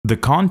The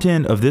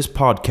content of this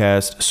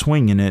podcast,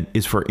 Swinging It,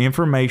 is for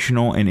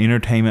informational and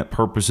entertainment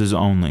purposes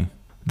only.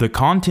 The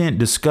content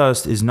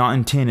discussed is not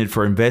intended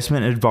for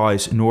investment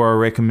advice nor a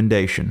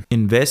recommendation.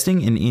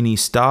 Investing in any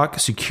stock,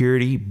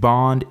 security,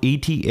 bond,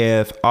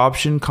 ETF,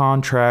 option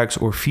contracts,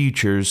 or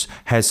futures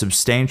has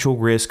substantial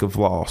risk of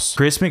loss.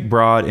 Chris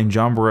McBride and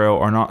John Burrell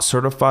are not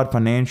certified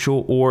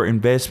financial or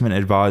investment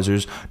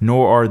advisors,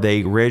 nor are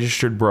they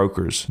registered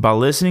brokers. By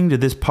listening to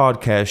this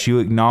podcast, you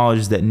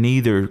acknowledge that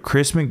neither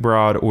Chris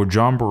McBride or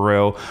John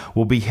Burrell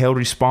will be held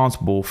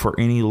responsible for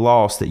any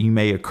loss that you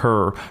may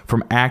occur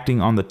from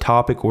acting on the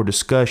topic or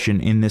discussion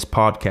in this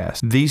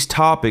podcast. These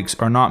topics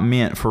are not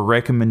meant for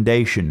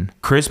recommendation.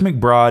 Chris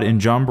McBride and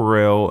John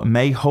Burrell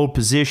may hold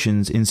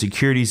positions in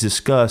securities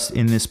discussed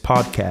in this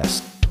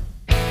podcast.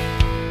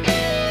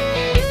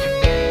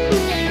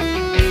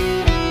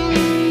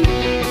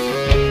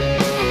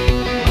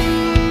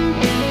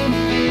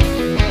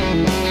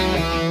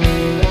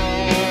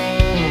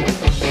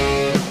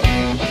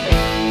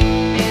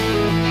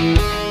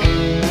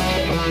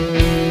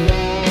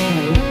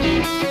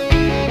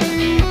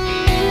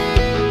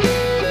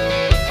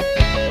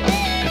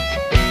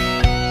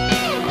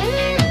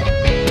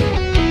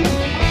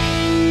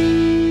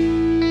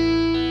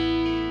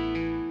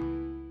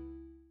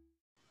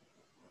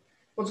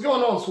 What's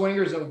going on,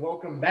 swingers, and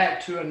welcome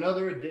back to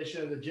another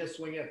edition of the Just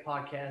Swing It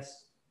podcast.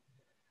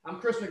 I'm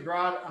Chris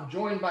McBride. I'm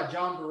joined by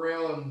John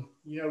Burrell, and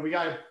we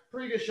got a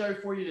pretty good show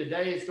for you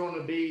today. It's going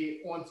to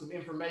be on some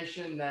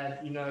information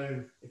that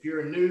if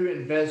you're a new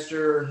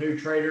investor or new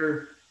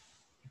trader,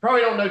 you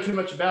probably don't know too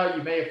much about.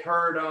 You may have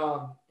heard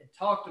it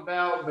talked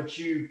about, but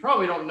you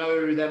probably don't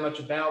know that much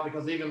about,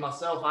 because even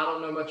myself, I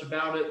don't know much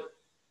about it.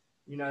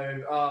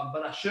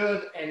 But I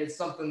should, and it's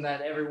something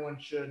that everyone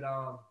should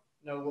know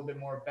a little bit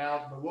more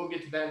about, but we'll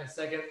get to that in a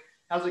second.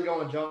 How's it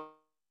going, John?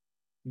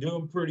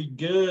 Doing pretty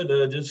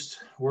good. Just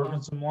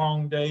working some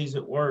long days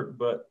at work,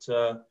 but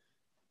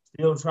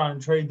still trying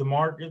to trade the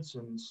markets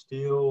and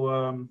still,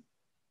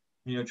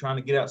 trying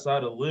to get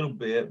outside a little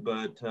bit,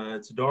 but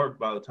it's dark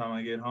by the time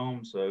I get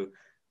home. So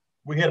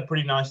we had a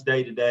pretty nice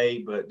day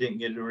today, but didn't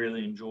get to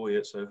really enjoy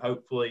it. So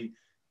hopefully,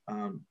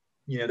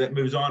 that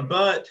moves on.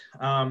 But,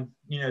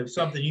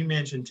 something you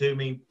mentioned to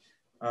me,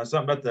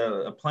 something about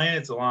the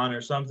planets align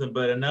or something.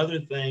 But another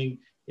thing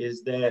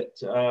is that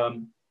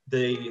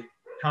the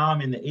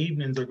time in the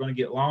evenings are going to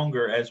get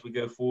longer as we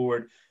go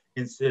forward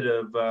instead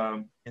of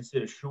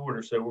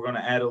shorter. So we're going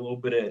to add a little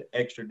bit of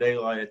extra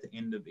daylight at the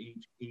end of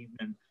each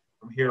evening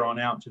from here on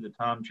out to the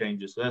time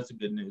changes. So that's the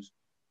good news.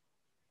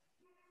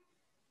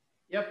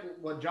 Yep.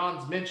 What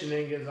John's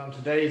mentioning is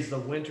today's the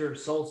winter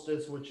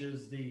solstice, which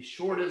is the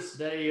shortest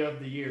day of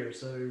the year.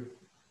 So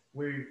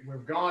we're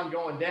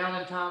going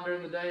down in time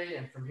during the day,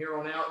 and from here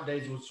on out,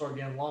 days will start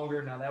getting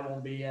longer. Now, that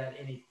won't be at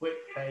any quick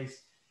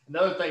pace.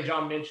 Another thing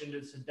John mentioned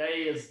is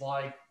today is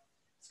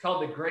it's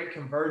called the Great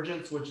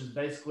Convergence, which is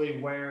basically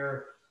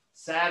where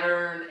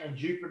Saturn and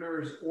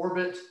Jupiter's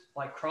orbit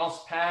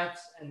cross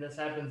paths, and this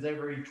happens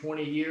every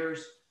 20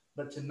 years.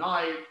 But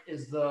tonight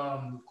is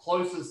the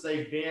closest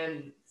they've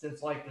been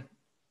since the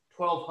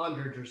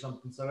 1200s or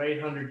something, so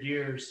 800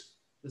 years.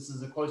 This is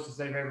the closest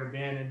they've ever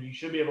been, and you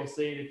should be able to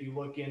see it if you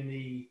look in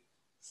the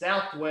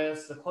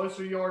southwest. The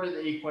closer you are to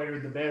the equator,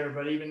 the better,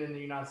 but even in the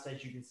United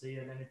States, you can see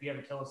it, and if you have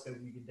a telescope,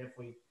 you can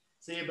definitely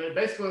see it. But it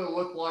basically will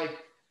look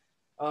like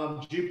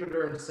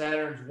Jupiter and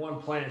Saturn's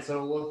one planet, so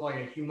it'll look like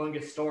a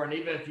humongous star. And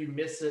even if you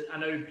miss it, I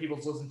know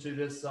people's listening to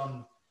this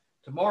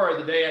tomorrow,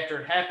 the day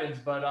after it happens,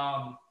 but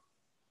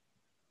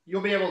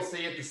you'll be able to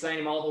see it the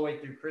same all the way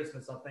through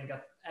Christmas, I think,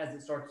 as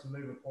it starts to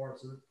move apart.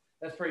 So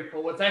that's pretty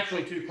cool. It's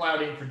actually too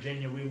cloudy in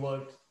Virginia. We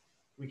looked.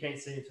 We can't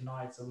see it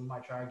tonight, so we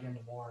might try again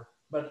tomorrow.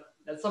 But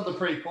that's something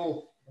pretty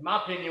cool. In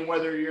my opinion,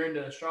 whether you're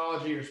into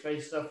astrology or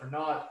space stuff or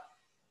not,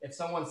 if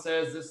someone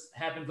says this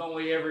happens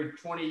only every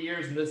 20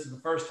 years and this is the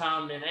first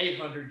time in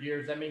 800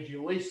 years, that means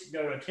you at least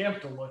go to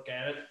attempt to look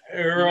at it.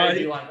 Right. You may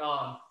be like,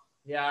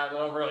 yeah, I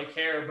don't really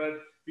care. But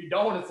if you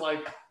don't, it's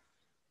like,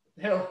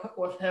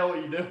 what the hell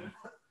are you doing?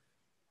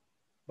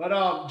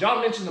 But John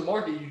mentioned the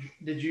market.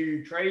 Did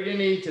you trade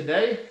any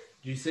today?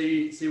 Did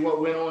you see what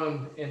went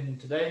on in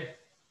today?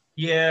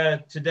 Yeah,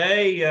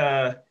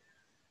 today.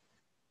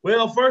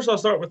 Well, first I'll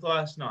start with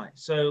last night.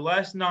 So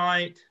last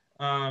night,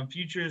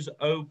 futures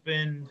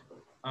opened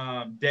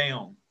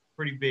down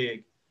pretty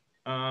big,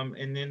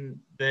 and then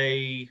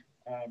they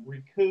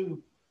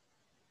recouped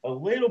a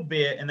little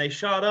bit, and they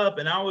shot up.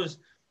 And I was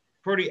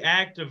pretty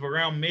active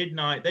around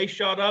midnight. They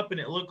shot up, and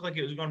it looked like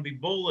it was going to be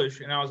bullish,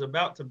 and I was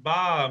about to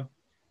buy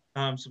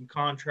some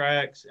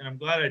contracts, and I'm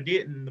glad I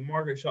didn't. The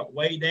market shot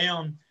way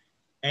down,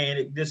 and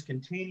it just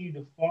continued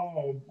to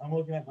fall. I'm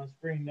looking at my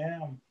screen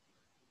now.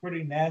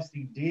 Pretty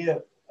nasty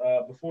dip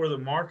before the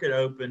market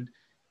opened.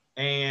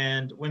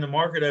 And when the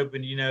market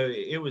opened,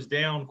 it was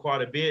down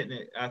quite a bit,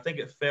 and I think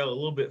it fell a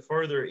little bit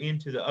further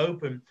into the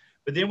open.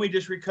 But then we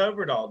just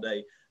recovered all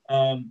day.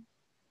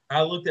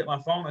 I looked at my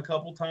phone a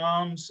couple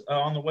times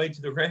on the way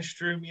to the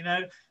restroom,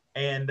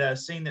 and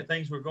seen that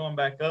things were going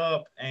back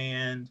up.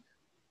 And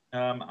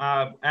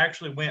I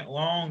actually went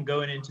long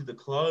going into the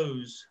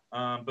close,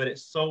 but it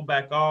sold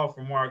back off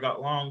from where I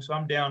got long. So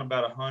I'm down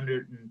about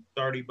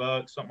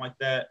 $130, something like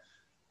that,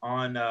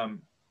 on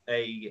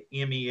a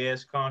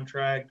MES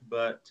contract.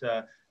 But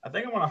I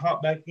think I'm going to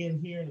hop back in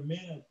here in a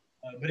minute.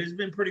 But it's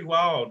been pretty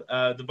wild.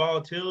 The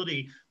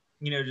volatility,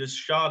 just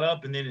shot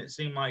up, and then it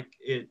seemed like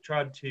it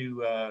tried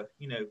to,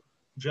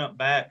 jump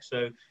back.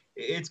 So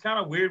it's kind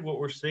of weird what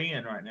we're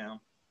seeing right now.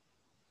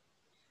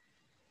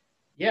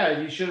 Yeah,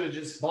 you should have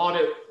just bought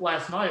it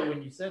last night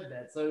when you said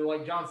that. So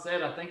like John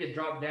said, I think it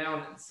dropped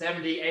down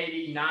 70,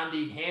 80,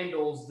 90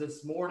 handles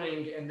this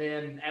morning. And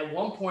then at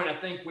one point, I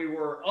think we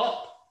were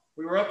up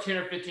 10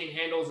 or 15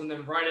 handles. And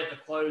then right at the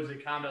close,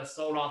 it kind of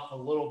sold off a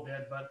little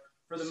bit. But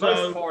for the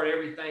most part,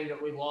 everything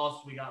that we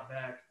lost, we got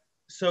back.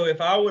 So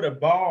if I would have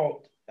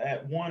bought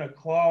at 1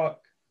 o'clock,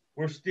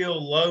 we're still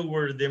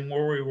lower than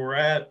where we were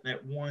at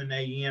 1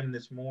 a.m.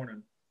 this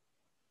morning.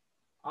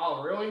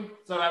 Oh, really?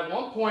 So at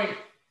one point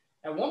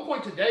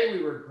today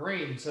we were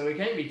green, so it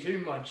can't be too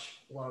much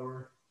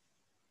lower.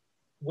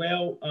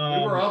 Well,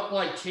 we were up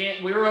like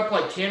 10. We were up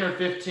like 10 or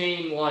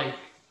 15 like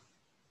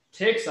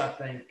ticks. I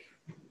think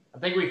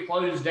we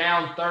closed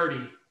down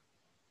 30.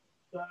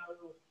 So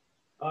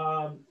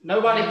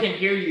nobody can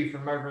hear you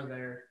from over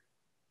there.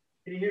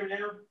 Can you hear me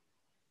now?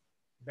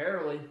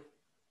 Barely.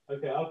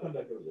 Okay, I'll come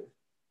back over there.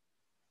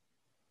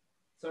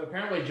 So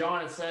apparently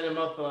John has set him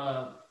up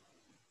a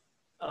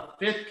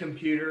fifth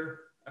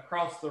computer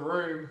across the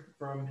room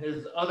from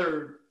his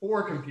other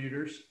 4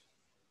 computers.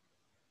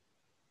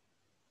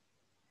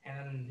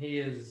 And he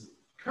is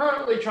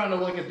currently trying to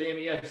look at the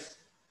MES.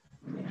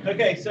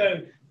 Okay,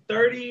 so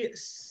 30,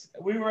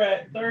 we were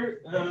at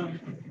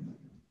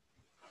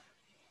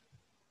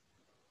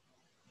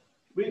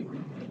we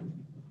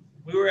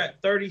were at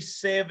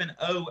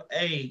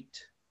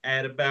 37.08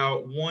 at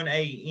about 1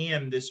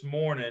 a.m. this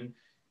morning.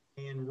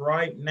 And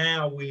right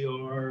now we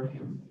are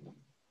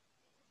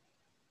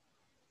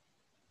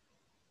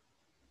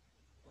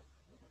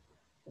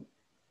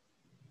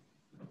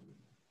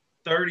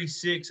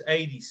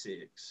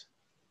 $36.86.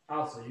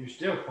 Oh, so you're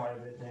still quite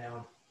a bit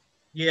down.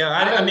 Yeah,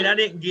 I mean, I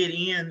didn't get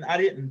in. I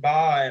didn't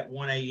buy at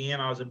 1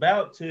 a.m. I was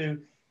about to,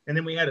 and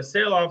then we had a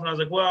sell off, and I was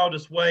like, well, I'll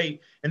just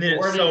wait. And then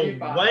it sold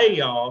way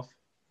off.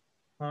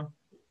 Huh?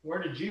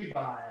 Where did you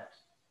buy it?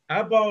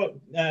 I bought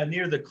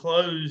near the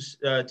close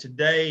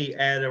today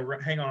at a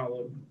 – hang on a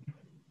little.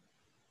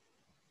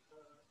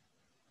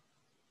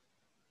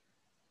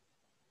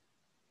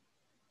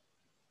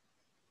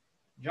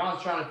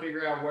 John's trying to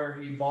figure out where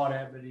he bought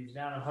it, but he's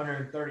down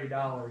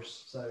 $130.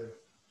 So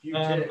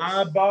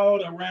I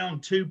bought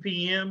around 2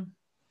 p.m.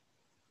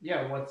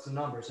 Yeah, what's the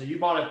number? So you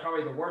bought it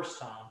probably the worst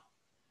time.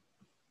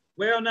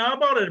 Well, no, I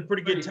bought it at a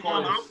pretty good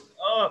time. I was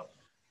up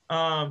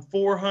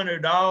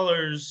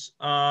 $400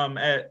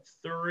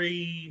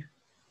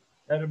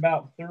 at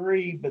about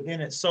 3, but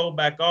then it sold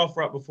back off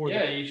right before.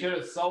 Yeah, you should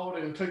have sold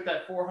and took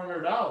that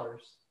 $400.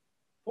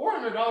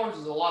 $400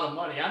 is a lot of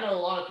money. I know a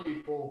lot of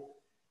people.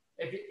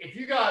 If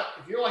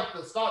you're like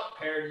the stock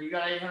pair and you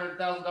got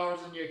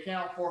 $800,000 in your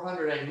account,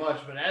 400 ain't much.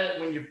 But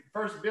when you're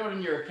first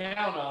building your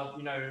account up,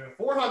 a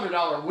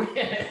 $400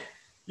 win,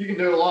 you can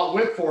do a lot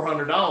with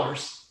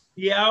 $400.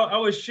 Yeah, I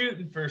was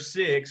shooting for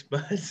 6,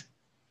 but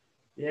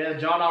yeah,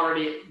 John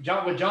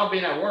with John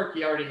being at work,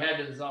 he already had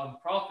his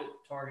profit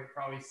target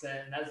probably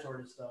set and that sort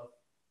of stuff.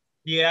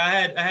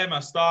 Yeah, I had my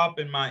stop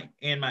and my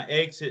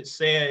exit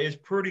set. It's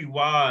pretty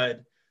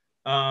wide.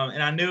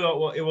 And I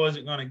knew it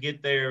wasn't going to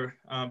get there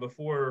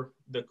before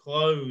the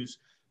close.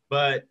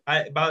 But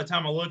by the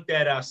time I looked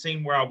at it, I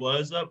seen where I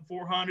was up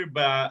 400,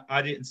 but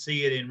I didn't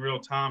see it in real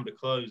time to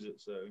close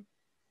it. So,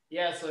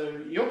 yeah, so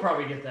you'll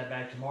probably get that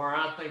back tomorrow.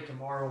 I think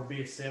tomorrow will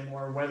be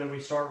similar, whether we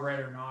start red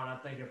or not. I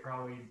think it'll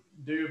probably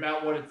do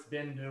about what it's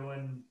been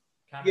doing.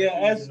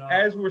 Yeah,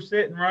 as we're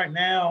sitting right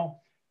now,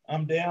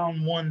 I'm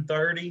down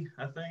 130,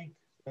 I think.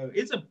 So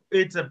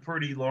it's a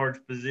pretty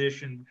large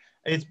position.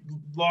 It's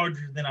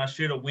larger than I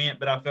should have went,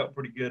 but I felt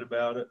pretty good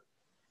about it.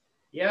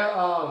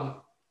 Yeah.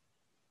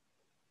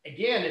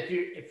 Again,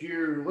 if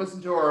you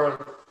listen to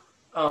our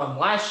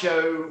last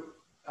show,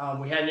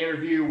 we had an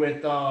interview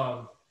with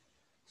the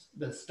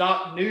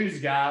stock news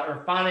guy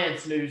or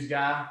finance news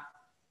guy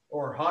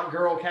or hot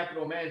girl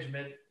capital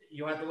management.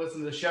 You'll have to listen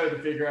to the show to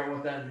figure out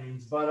what that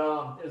means. But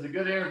it was a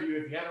good interview.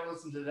 If you haven't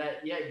listened to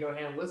that yet, go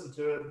ahead and listen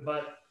to it.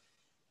 But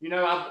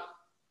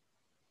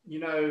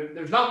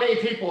there's not many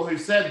people who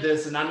said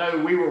this, and I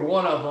know we were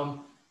one of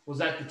them, was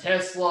that the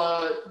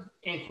Tesla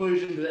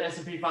inclusion to the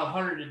S&P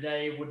 500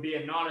 today would be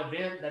a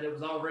non-event, that it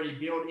was already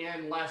built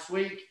in last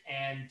week,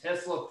 and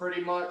Tesla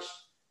pretty much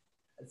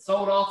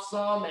sold off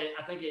some, and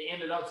I think it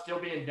ended up still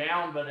being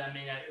down, but I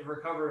mean, it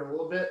recovered a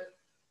little bit.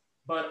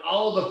 But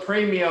all the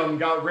premium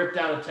got ripped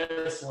out of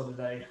Tesla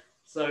today.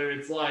 So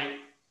it's like,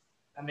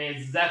 I mean,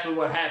 it's exactly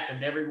what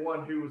happened.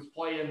 Everyone who was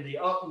playing the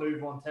up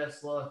move on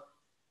Tesla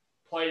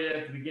played it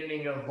at the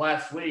beginning of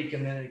last week,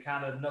 and then it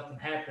kind of nothing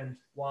happened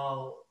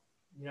while,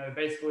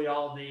 basically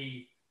all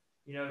the,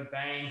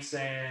 banks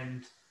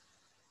and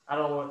I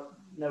don't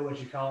know what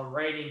you call it,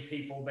 rating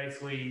people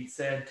basically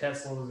said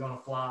Tesla was going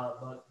to fly,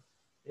 but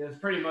it was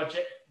pretty much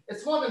it.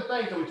 It's one of the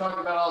things that we talk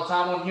about all the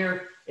time on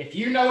here. If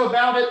you know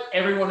about it,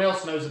 everyone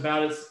else knows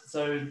about it.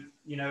 So,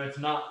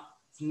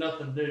 it's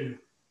nothing new.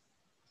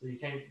 So you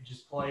can't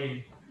just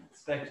play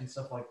expecting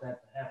stuff like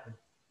that to happen.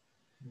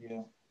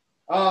 Yeah.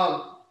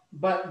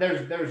 But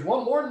there's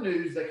one more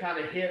news that kind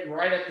of hit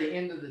right at the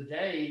end of the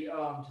day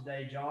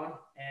today, John,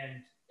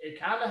 and it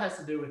kind of has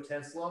to do with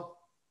Tesla.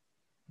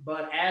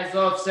 But as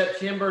of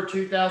September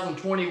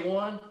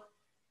 2021,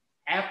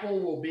 Apple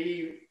will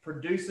be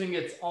producing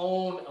its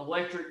own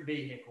electric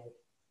vehicle.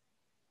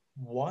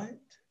 What?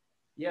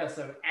 Yeah,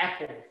 so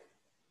Apple.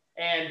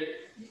 And,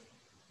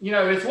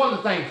 it's one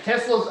of the things.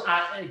 Tesla's,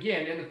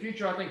 again, in the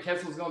future, I think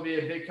Tesla's going to be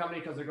a big company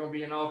because they're going to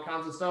be in all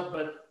kinds of stuff.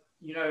 But,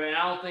 and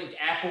I don't think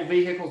Apple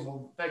vehicles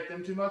will affect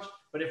them too much.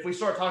 But if we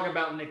start talking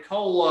about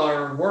Nikola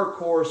or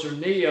Workhorse or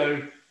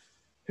NIO,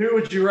 who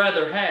would you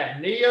rather have,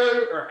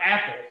 NIO or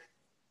Apple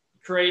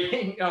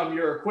creating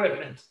your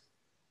equipment?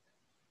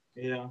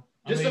 Yeah.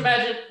 Just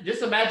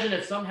imagine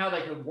if somehow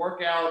they could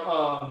work out,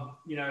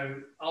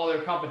 all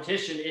their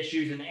competition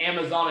issues, and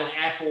Amazon and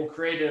Apple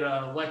created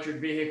an electric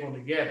vehicle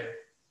together.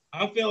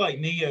 I feel like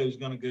NIO is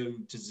going to go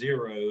to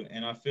zero,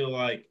 and I feel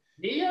like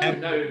NIO?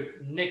 No,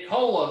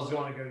 Nikola is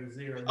going to go to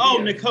zero. Oh,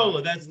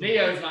 Nikola, that's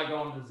NIO's not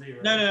going to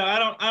zero. No, I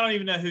don't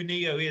even know who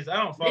NIO is. I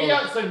don't follow.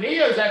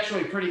 NIO's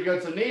actually pretty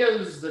good. So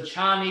NIO's the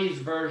Chinese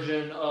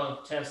version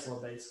of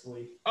Tesla,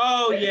 basically.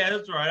 Oh, yeah,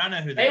 that's right. I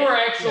know who they were.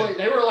 Actually,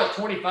 they were like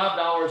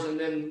 $25, and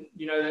then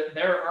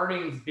their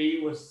earnings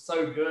beat was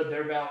so good.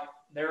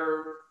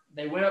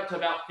 They went up to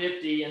about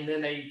 50, and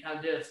then they kind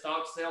of did a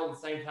stock sale at the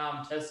same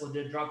time. Tesla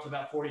did drop to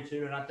about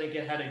 42, and I think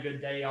it had a good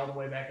day all the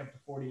way back up to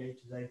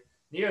 48 today.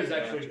 NIO's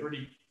actually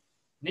pretty.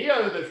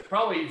 NIO, there's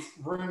probably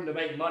room to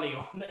make money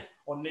on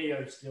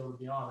NIO still, to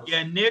be honest.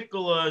 Yeah,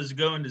 Nikola is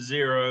going to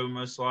zero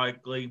most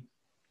likely.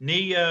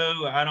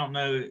 NIO, I don't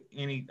know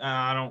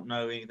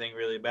anything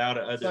really about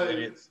it other than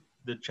it's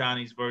the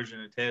Chinese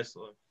version of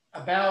Tesla.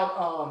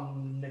 About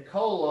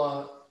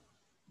Nikola,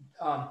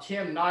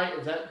 Tim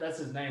Knight, that's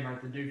his name,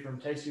 right? The dude from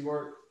Tasty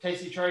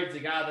Trades, the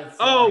guy that's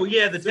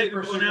the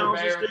technical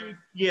analysis dude.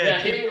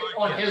 Yeah, he,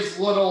 on his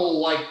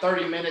little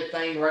 30-minute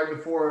thing right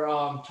before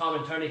Tom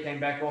and Tony came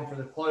back on for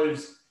the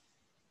close,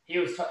 he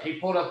was talking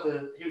about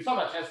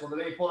Tesla, but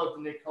then he pulled up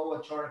the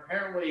Nikola chart.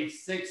 Apparently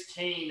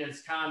 16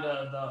 is kind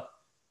of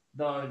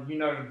the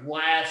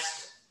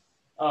last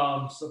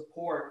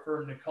support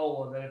for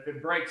Nikola, that if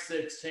it breaks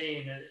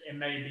 16, it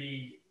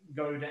may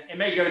go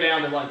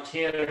down to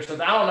 10 or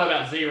something. I don't know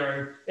about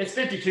zero. It's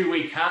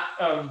 52-week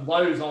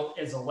lows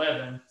is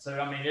 11. So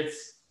I mean,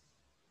 it's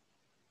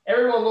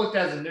everyone looked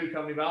as a new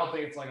company, but I don't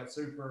think it's like a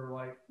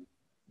super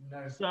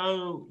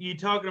So you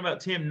talking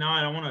about Tim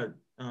Knight? I want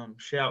to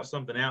shout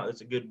something out. That's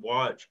a good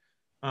watch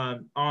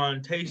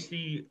on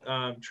Tasty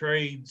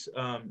Trades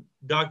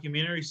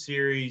documentary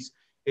series.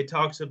 It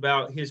talks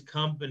about his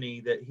company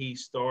that he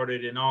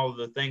started and all of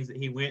the things that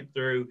he went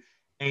through,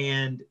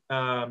 and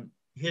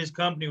his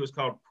company was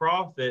called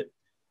Profit.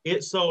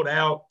 It sold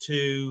out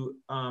to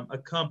a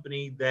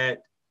company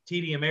that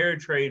TD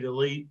Ameritrade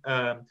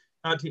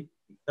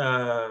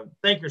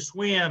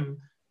Thinkorswim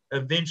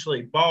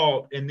eventually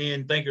bought, and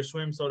then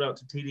Thinkorswim sold out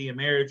to TD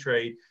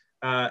Ameritrade.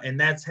 And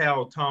that's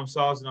how Tom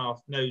Sosnoff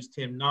knows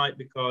Tim Knight,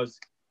 because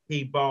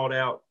he bought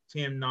out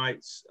Tim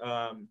Knight's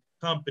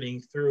company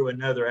through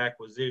another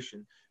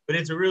acquisition. But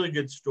it's a really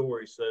good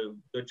story, so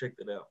go check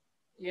that out.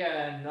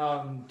 Yeah,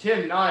 and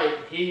Tim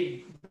Knight,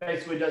 he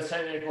basically does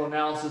technical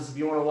analysis. If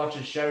you want to watch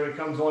his show, it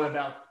comes on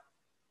about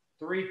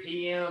 3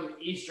 p.m.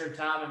 Eastern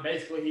time, and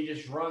basically he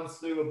just runs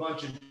through a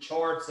bunch of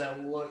charts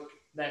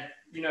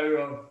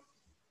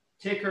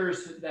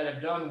tickers that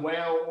have done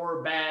well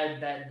or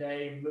bad that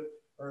day,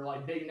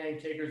 or big name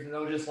tickers, and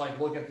they'll just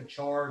look at the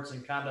charts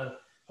and kind of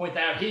point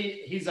that out.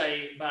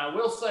 But I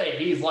will say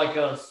he's like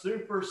a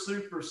super,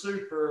 super,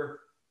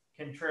 super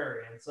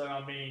contrarian. So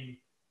I mean,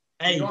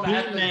 hey, you're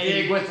gonna have to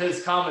dig with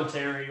his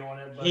commentary on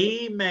it. But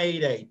he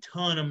made a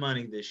ton of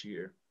money this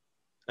year.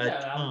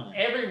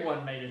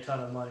 Everyone made a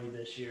ton of money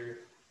this year.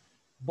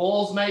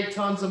 Bulls made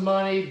tons of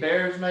money.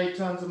 Bears made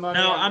tons of money.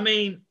 No, I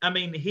mean,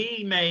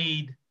 he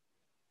made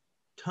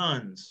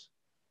tons.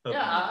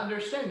 I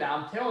understand that.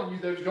 I'm telling you,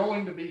 there's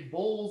going to be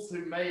bulls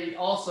who made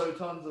also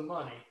tons of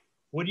money.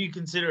 What do you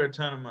consider a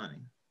ton of money?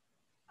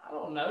 I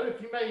don't know. If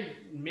you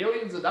made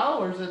millions of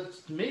dollars,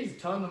 to me, it's a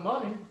ton of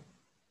money.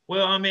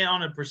 Well, I mean,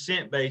 on a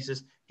percent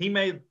basis, he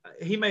made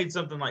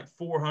something like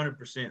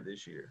 400%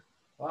 this year.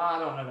 Well, I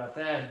don't know about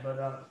that,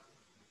 but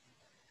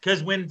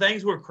because when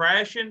things were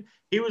crashing,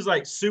 he was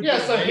super. Yeah,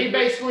 so he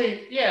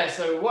basically,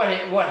 so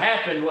what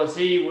happened was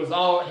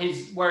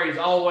he's where he's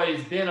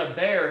always been a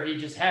bear. He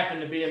just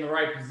happened to be in the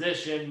right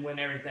position when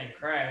everything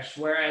crashed,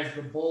 whereas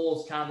the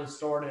bulls kind of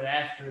started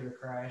after the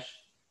crash.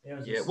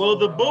 Well,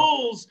 the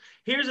Bulls,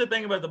 here's the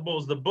thing about the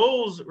Bulls. The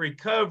Bulls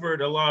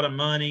recovered a lot of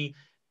money.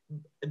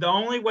 The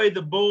only way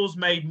the Bulls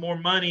made more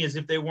money is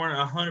if they weren't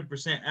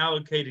 100%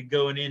 allocated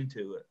going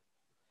into it.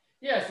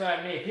 Yeah, so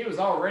I mean, if he was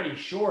already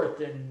short,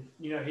 then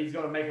he's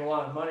going to make a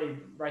lot of money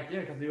right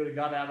there because he would have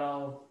got out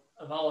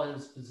of all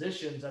his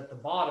positions at the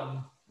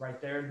bottom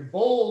right there. The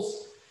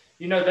Bulls,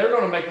 they're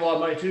going to make a lot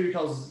of money too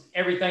because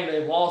everything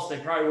they lost, they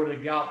probably would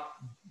have got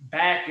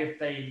back if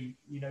they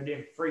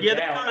didn't freak Yeah,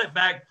 they out. got it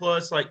back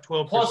plus like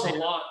 12%. Plus a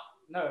lot.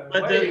 No,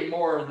 But way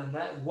more than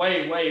that.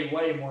 Way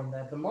more than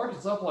that. The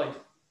market's up like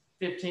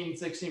 15,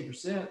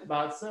 16%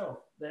 by itself.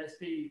 The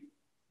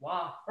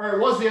SPY, or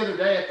it was the other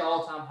day at the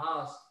all-time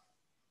highs.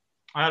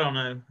 I don't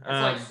know.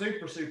 It's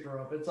like super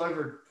up. It's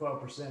over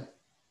 12%.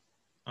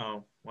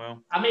 Oh,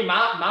 well. I mean,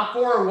 my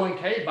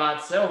 401k by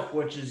itself,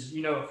 which is, a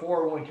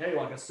 401k,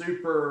 like a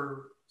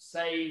super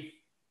safe,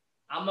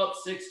 I'm up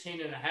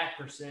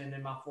 16.5%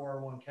 in my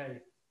 401k.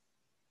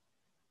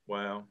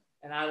 Wow.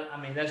 And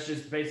I mean, that's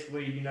just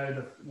basically,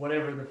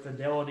 whatever the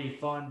Fidelity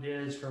fund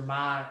is for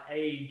my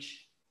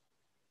age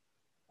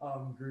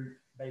group,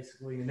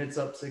 basically. And it's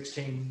up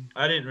 16.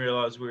 I didn't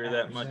realize we were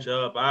that much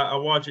up. I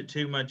watch it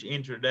too much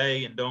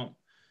intraday and don't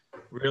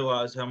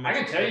realize how much.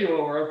 I can tell you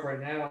what we're up right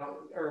now,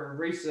 or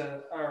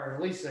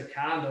at least a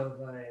kind of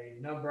a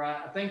number.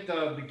 I think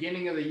the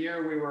beginning of the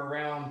year we were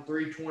around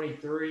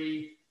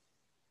 323.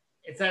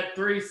 It's at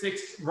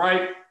 36,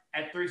 right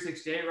at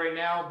 368 right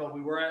now, but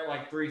we were at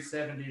like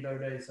 370 the other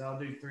day, so I'll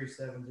do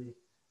 370.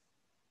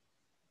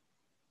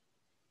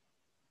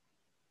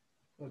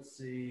 Let's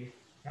see.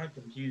 My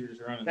computer's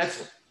running.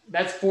 That's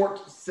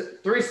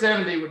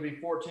 370 would be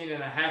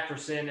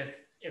 14.5%.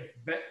 If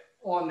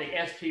on the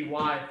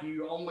SPY, if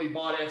you only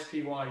bought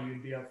SPY,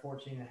 you'd be up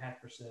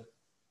 14.5%.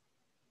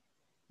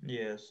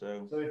 Yeah,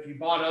 so if you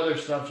bought other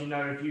stuff,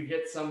 if you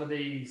hit some of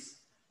these,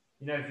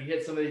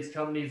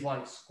 companies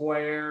like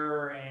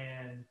Square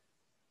and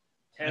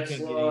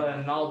Tesla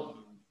and all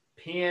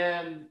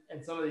Penn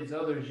and some of these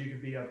others, you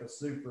could be up a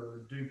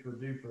super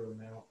duper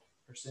amount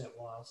percent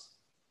wise.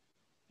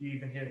 You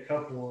even hit a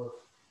couple of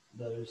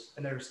those,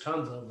 and there's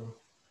tons of them.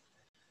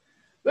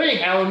 But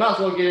anyhow, we might as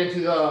well get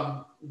into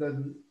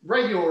the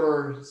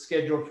regular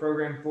scheduled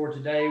program for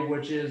today,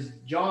 which is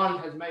John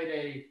has made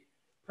a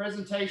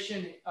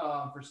presentation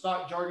for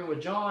Stock Jargon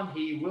with John.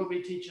 He will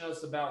be teaching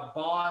us about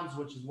bonds,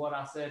 which is what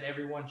I said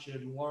everyone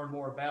should learn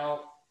more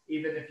about,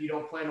 even if you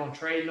don't plan on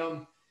trading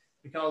them,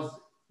 because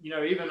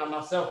even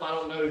myself, I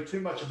don't know too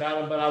much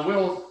about them, but I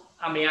will.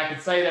 I mean, I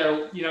could say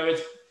that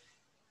it's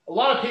a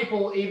lot of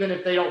people, even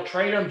if they don't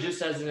trade them,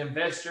 just as an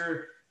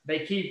investor,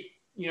 they keep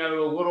a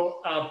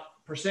little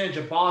percentage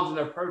of bonds in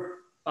their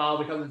profile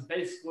because it's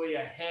basically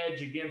a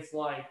hedge against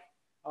like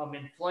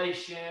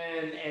inflation.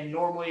 And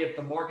normally, if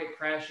the market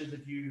crashes,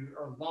 if you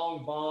are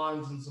long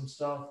bonds and some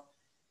stuff,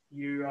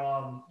 you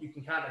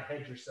can kind of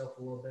hedge yourself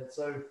a little bit.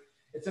 So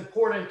it's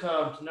important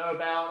to know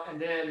about.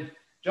 And then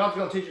John's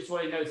going to teach us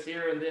what he knows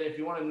here. And then if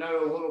you want to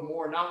know a little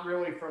more, not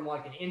really from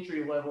like an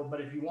entry level,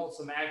 but if you want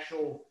some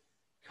actual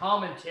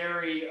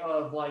commentary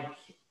of like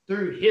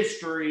through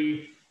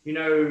history,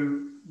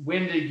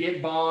 when to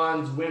get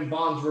bonds, when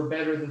bonds were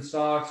better than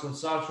stocks, when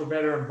stocks were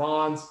better than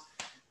bonds.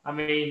 I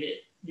mean,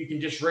 you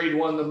can just read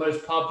one of the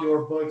most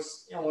popular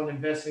books on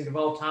investing of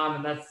all time,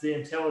 and that's The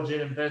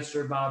Intelligent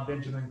Investor by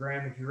Benjamin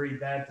Graham. If you read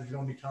that, there's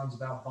going to be tons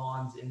about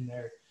bonds in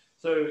there.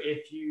 So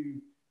if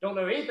you don't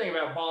know anything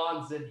about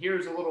bonds, then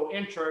here's a little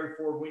intro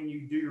for when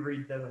you do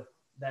read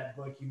that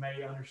book. You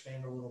may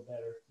understand a little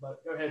better.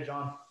 But go ahead,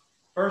 John.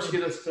 First,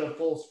 get us to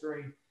full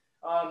screen.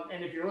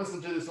 And if you're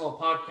listening to this on a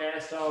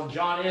podcast,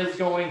 John is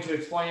going to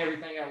explain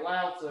everything out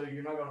loud, so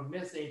you're not going to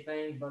miss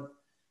anything, but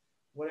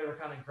whatever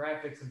kind of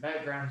graphics and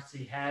backgrounds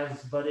he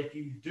has. But if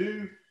you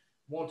do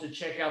want to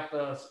check out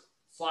the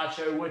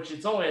slideshow, which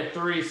it's only a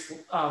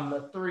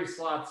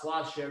three-slide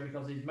slideshow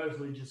because he's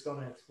mostly just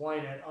going to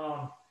explain it,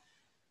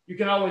 you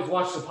can always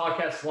watch the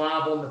podcast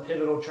live on the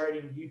Pivotal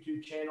Trading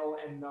YouTube channel,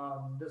 and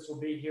this will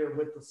be here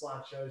with the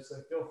slideshow.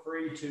 So feel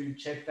free to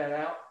check that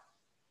out,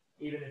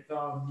 even if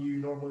you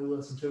normally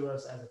listen to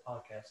us as a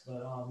podcast.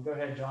 But go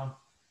ahead, John.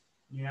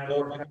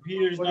 My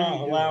computer's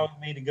not allowing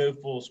me to go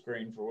full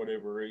screen for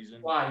whatever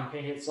reason. Why? You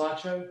can't hit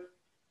slideshow?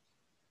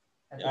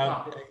 At the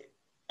top.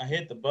 I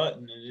hit the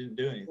button and it didn't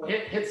do anything. Well,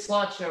 hit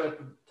slideshow at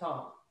the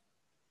top.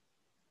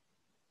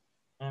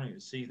 I don't even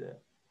see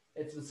that.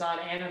 It's beside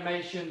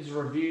animations,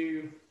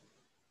 review.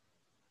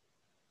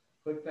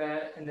 Click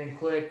that and then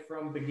click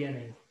from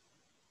beginning.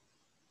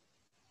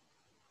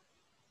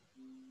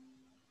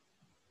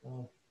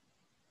 Well,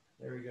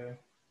 there we go.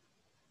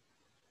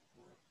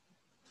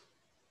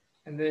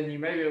 And then you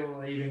may be able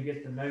to even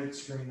get the note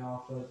screen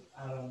off, but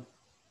I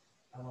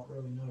don't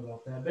really know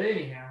about that. But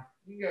anyhow,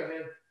 you can go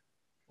ahead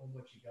on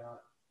what you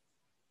got.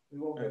 We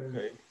won't go.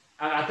 Okay.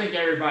 I think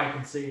everybody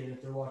can see it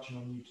if they're watching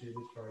on YouTube.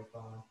 It's probably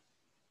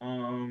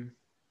fine.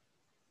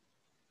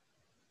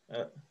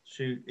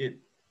 Shoot it.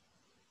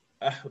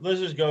 Let's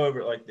just go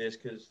over it like this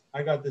because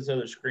I got this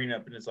other screen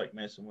up and it's like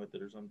messing with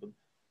it or something.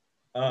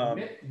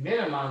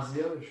 Minimize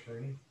the other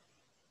screen.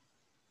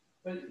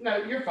 But no,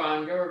 you're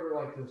fine. Go over it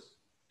like this.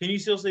 Can you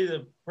still see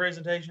the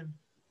presentation?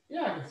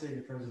 Yeah, I can see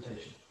the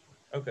presentation.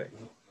 Okay.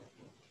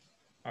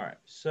 All right.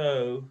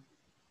 So,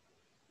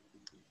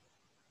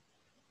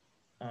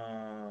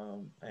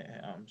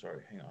 I'm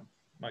sorry, hang on.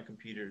 My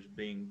computer's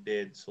being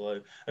dead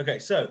slow. Okay,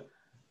 so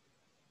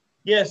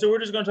yeah, so we're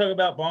just going to talk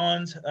about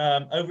bonds.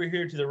 Over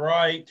here to the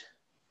right,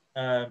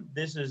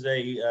 this is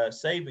a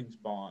savings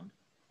bond.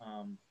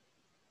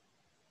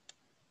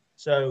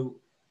 So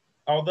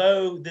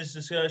although this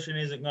discussion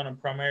isn't going to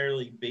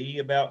primarily be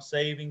about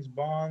savings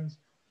bonds,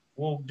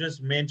 we'll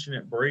just mention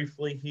it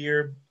briefly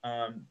here.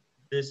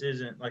 This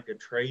isn't like a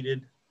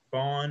traded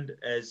bond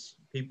as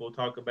people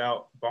talk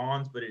about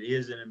bonds, but it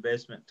is an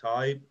investment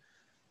type.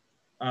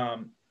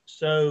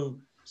 So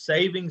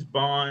savings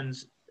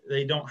bonds,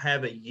 they don't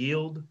have a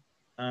yield.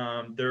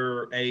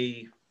 They're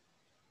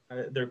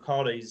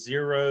called a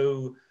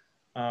zero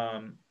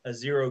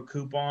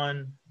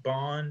coupon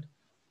bond.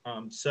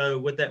 So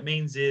what that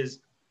means is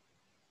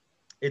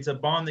it's a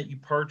bond that you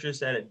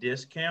purchase at a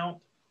discount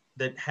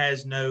that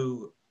has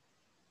no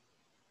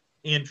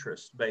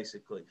interest,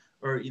 basically,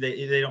 or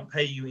they don't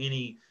pay you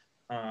any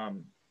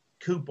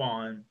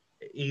coupon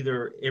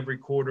either every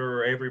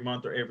quarter or every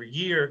month or every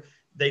year.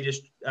 They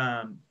just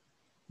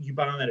you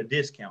buy them at a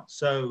discount.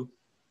 So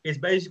it's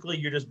basically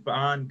you're just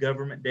buying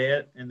government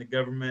debt, and the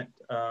government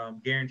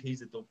guarantees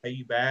that they'll pay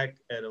you back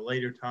at a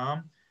later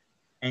time.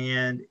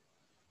 And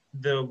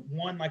the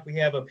one like we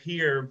have up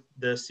here,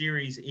 the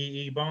Series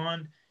EE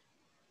bond,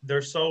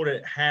 they're sold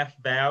at half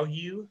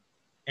value,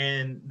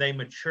 and they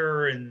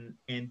mature in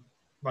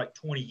like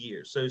 20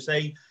 years. So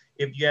say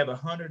if you have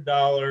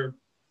 $100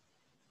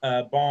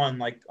 bond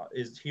like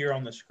is here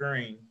on the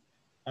screen,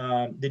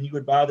 then you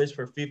would buy this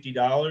for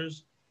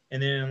 $50,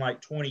 and then in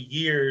like 20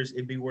 years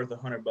it'd be worth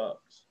 $100.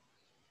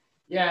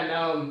 Yeah,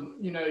 no,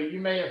 you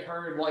may have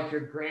heard like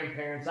your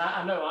grandparents.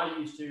 I know I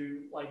used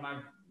to, like my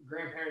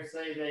grandparents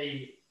say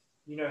they,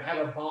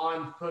 have a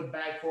bond put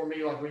back for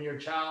me, like when you're a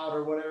child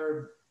or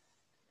whatever.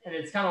 And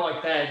it's kind of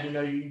like that,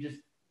 you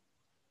just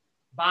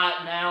buy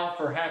it now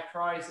for half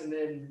price, and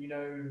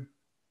then,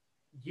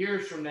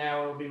 years from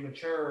now it'll be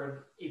mature and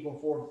equal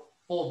for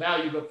full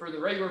value. But for the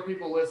regular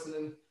people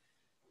listening,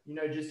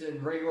 just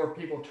in regular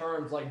people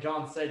terms, like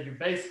John said, you're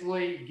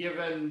basically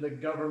giving the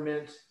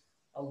government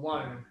a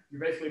loan.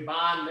 You're basically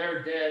buying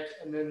their debt,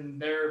 and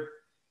then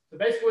so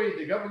basically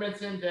the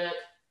government's in debt.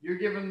 You're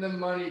giving them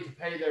money to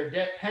pay their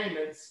debt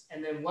payments,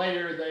 and then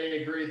later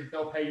they agree that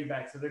they'll pay you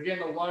back. So they're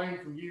getting a loan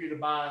from you to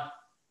buy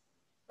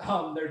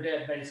their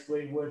debt,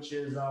 basically, which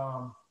is,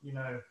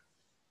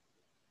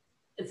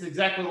 it's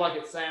exactly like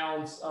it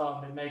sounds.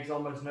 It makes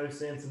almost no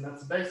sense, and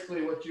that's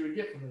basically what you would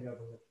get from the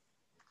government.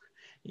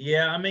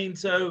 Yeah, I mean,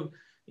 so,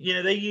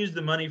 they use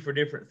the money for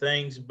different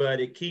things, but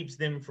it keeps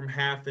them from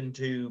having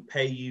to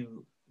pay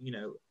you,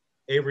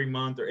 every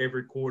month or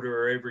every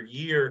quarter or every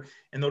year,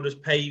 and they'll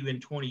just pay you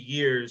in 20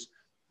 years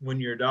when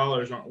your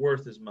dollars aren't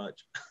worth as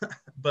much.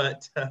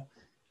 But,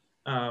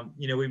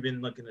 we've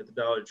been looking at the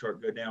dollar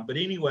chart go down. But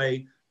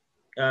anyway,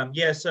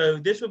 so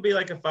this would be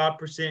like a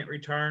 5%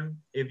 return.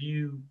 If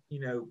you,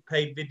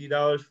 paid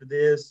 $50 for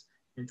this,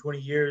 in 20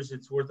 years,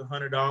 it's worth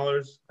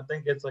 $100. I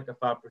think that's like a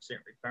 5%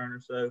 return or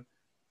so.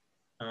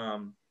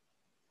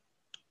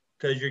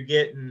 Because you're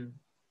getting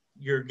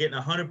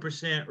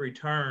 100%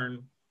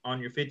 return on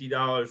your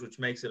 $50, which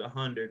makes it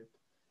 100,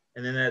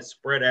 and then that's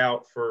spread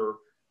out for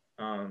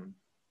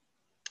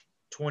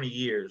 20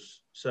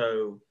 years.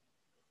 So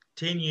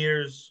 10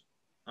 years,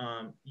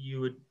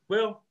 you would,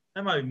 well,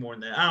 that might be more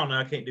than that. I don't know.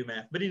 I can't do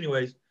math. But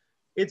anyways,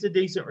 it's a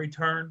decent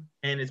return,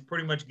 and it's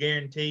pretty much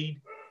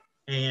guaranteed.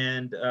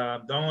 And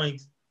the only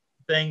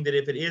thing that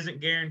if it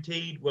isn't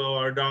guaranteed, well,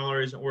 our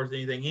dollar isn't worth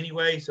anything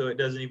anyway, so it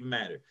doesn't even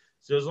matter.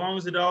 So as long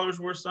as the dollar's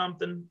worth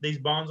something, these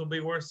bonds will be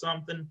worth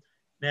something.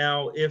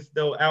 Now, if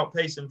they'll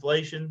outpace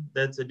inflation,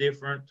 that's a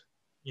different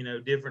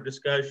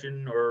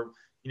discussion, or,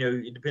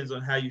 it depends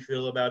on how you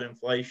feel about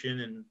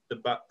inflation and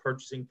the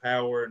purchasing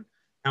power and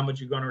how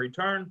much you're going to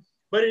return.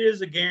 But it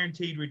is a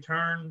guaranteed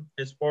return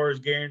as far as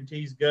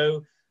guarantees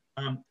go.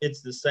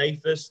 It's the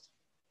safest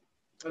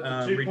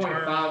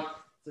return.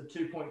 It's a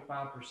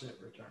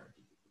 2.5% return.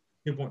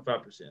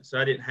 2.5%. So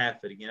I didn't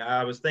half it again.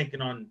 I was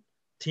thinking on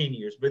 10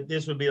 years, but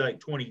this would be like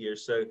 20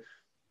 years. So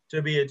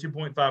to be a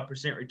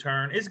 2.5%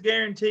 return, it's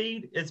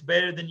guaranteed. It's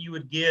better than you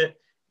would get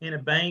in a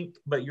bank,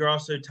 but you're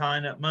also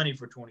tying up money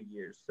for 20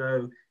 years.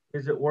 So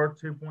is it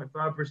worth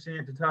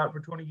 2.5% to tie it for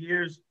 20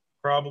 years?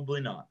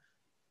 Probably not.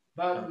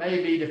 But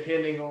maybe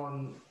depending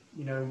on,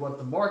 what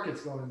the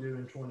market's going to do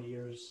in 20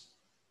 years.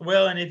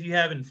 Well, and if you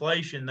have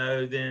inflation,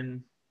 though,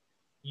 then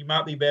you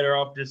might be better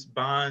off just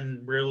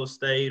buying real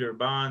estate or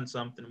buying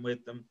something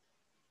with them.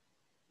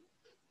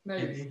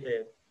 Maybe.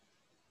 Instead.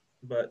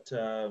 But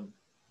so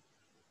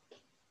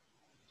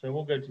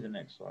we'll go to the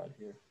next slide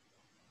here.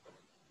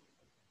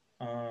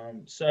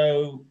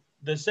 So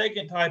the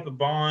second type of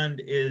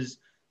bond is,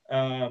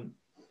 hang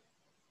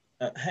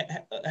on,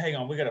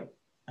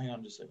 hang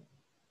on just a second.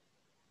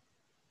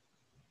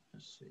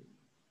 Let's see.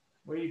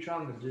 What are you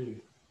trying to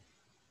do?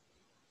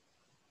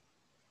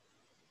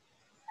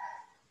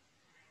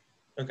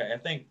 Okay, I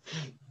think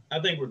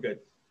we're good.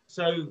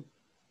 So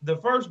the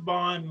first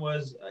bond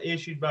was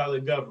issued by the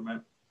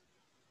government.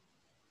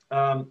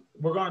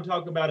 We're going to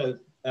talk about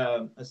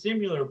a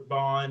similar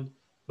bond,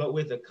 but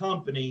with a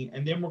company.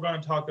 And then we're going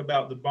to talk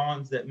about the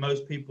bonds that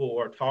most people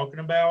are talking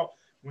about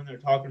when they're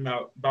talking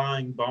about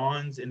buying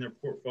bonds in their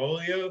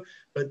portfolio.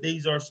 But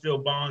these are still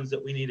bonds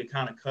that we need to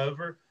kind of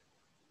cover.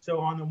 So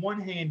on the one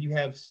hand, you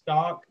have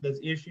stock that's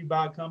issued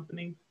by a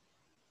company,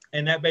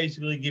 and that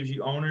basically gives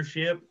you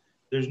ownership.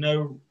 There's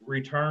no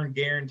return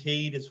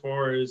guaranteed as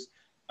far as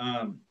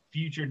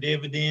future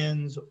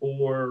dividends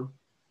or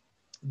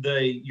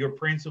your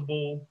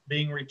principal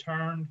being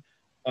returned.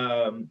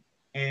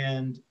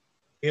 And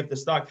if the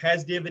stock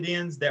has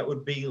dividends, that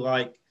would be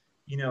like,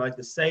 like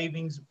the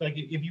savings. Like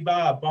if you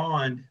buy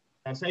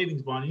a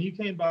savings bond, and you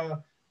can buy,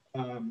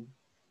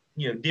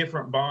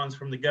 different bonds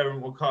from the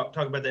government. We'll talk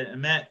about that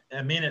in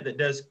a minute. That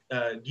does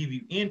give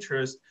you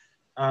interest.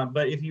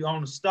 But if you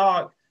own a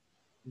stock,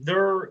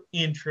 their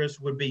interest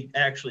would be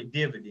actually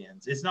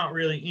dividends. It's not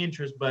really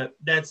interest, but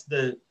that's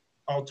the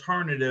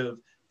alternative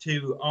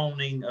to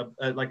owning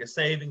like a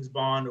savings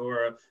bond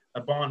or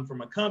a bond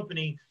from a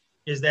company,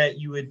 is that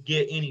you would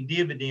get any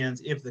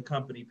dividends if the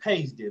company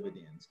pays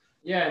dividends.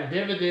 Yeah, and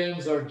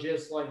dividends are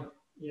just like,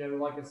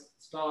 like a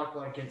stock,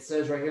 like it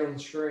says right here on the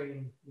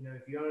screen.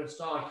 If you own a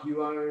stock,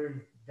 you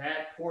own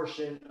that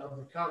portion of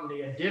the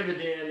company. A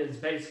dividend is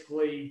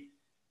basically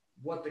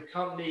what the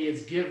company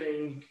is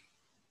giving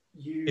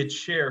you. Its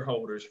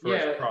shareholders for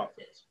its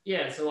profits.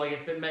 Yeah, so like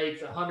if it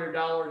makes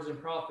 $100 in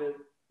profit,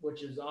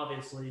 which is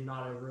obviously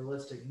not a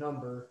realistic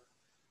number,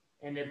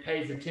 and it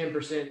pays a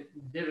 10%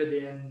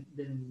 dividend,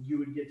 then you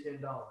would get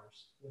 $10,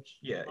 which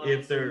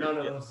if none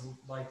of us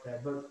like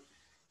that.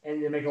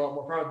 And they make a lot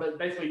more profit. But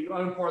basically, you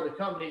own part of the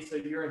company, so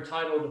you're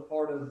entitled to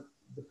part of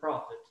the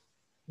profit.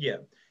 Yeah,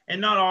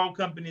 and not all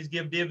companies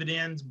give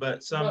dividends,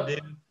 but some do.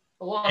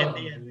 A lot of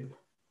them do.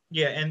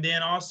 Yeah, and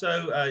then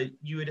also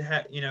you would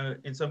have,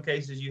 in some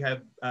cases you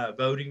have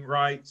voting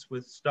rights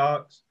with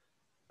stocks,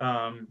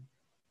 and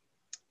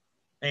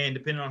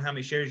depending on how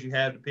many shares you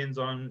have, depends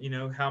on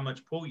how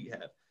much pool you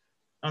have.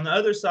 On the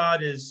other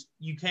side is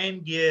you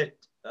can get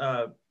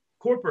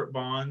corporate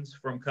bonds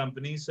from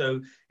companies.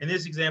 So in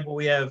this example,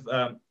 we have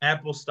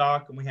Apple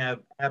stock and we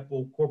have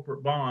Apple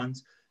corporate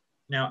bonds.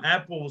 Now,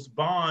 Apple's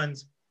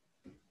bonds,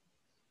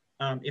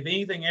 if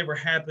anything ever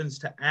happens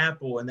to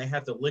Apple and they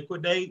have to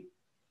liquidate,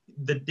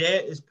 the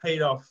debt is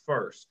paid off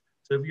first.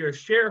 So if you're a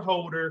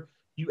shareholder,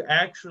 you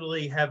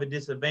actually have a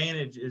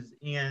disadvantage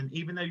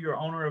even though you're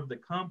owner of the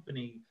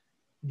company,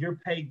 you're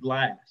paid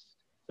last.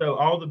 So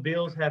all the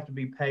bills have to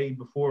be paid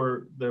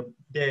before the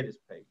debt is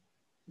paid.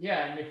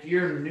 Yeah, and if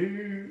you're a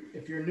new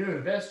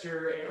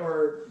investor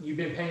or you've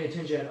been paying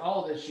attention at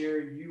all this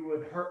year, you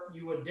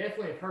would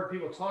definitely have heard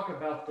people talk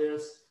about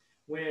this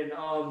when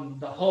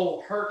the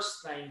whole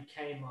Hertz thing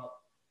came up,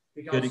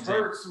 because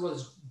Hertz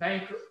was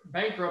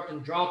bankrupt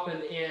and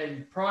dropping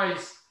in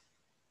price.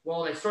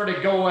 Well, they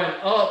started going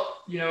up.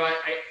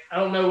 I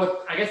don't know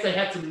what. I guess they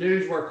had some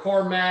news where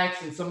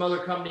CarMax and some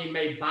other company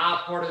may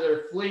buy part of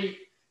their fleet.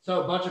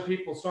 So a bunch of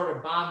people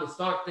started buying the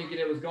stock thinking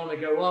it was going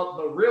to go up,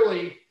 but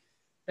really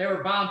they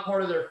were buying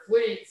part of their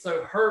fleet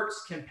so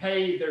Hertz can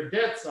pay their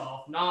debts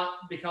off,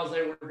 not because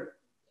they were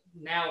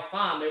now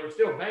fine. They were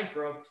still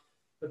bankrupt,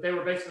 but they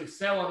were basically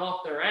selling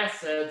off their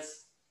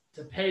assets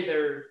to pay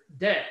their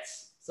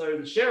debts. So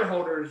the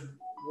shareholders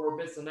were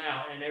missing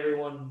out, and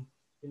everyone,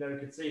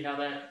 could see how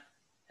that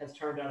has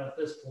turned out at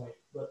this point.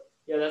 But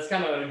yeah, that's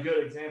kind of a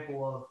good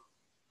example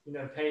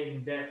of,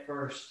 paying debt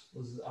first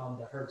was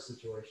the Hertz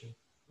situation.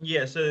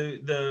 Yeah, so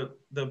the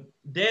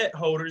debt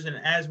holders, and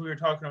as we were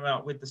talking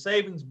about with the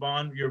savings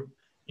bond,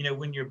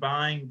 when you're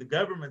buying the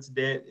government's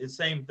debt, it's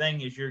the same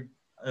thing as you're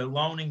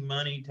loaning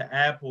money to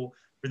Apple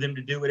for them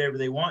to do whatever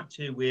they want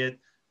to with,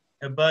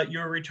 but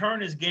your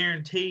return is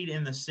guaranteed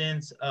in the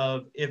sense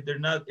of if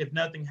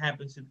nothing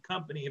happens to the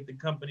company, if the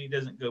company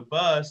doesn't go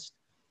bust,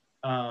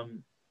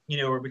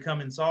 or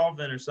become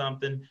insolvent or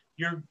something,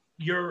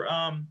 your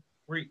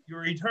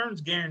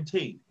return's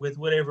guaranteed with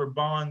whatever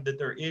bond that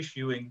they're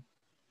issuing.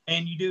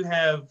 And you do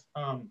have,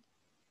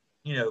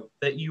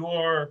 that you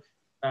are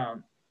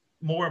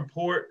more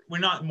important.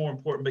 Well, not more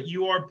important, but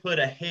you are put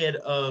ahead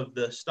of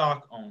the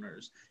stock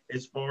owners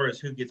as far as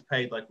who gets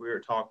paid, like we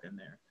were talking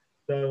there.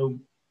 So,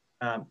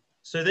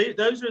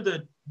 those are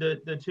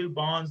the two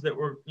bonds that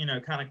we're,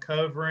 kind of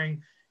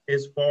covering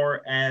as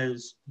far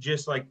as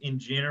just like in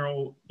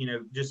general,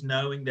 just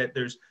knowing that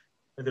there's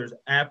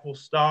Apple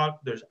stock,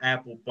 there's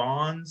Apple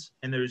bonds,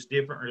 and there's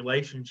different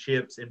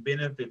relationships and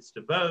benefits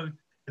to both.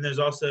 And there's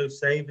also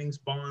savings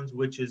bonds,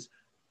 which is,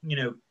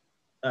 you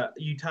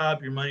tie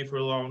up your money for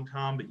a long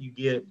time, but you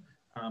get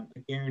a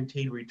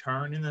guaranteed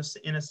return in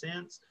a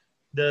sense.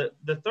 The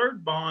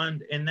third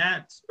bond, and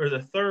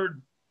the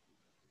third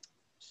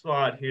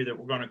slide here that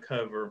we're going to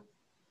cover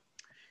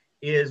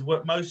is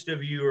what most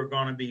of you are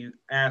going to be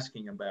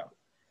asking about.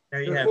 Now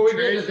Before we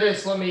get into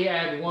this, let me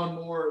add one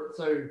more.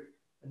 So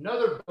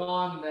another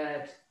bond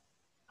that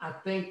I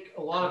think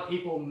a lot of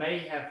people may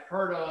have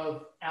heard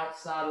of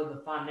outside of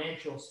the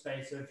financial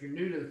space. So if you're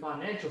new to the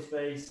financial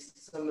space,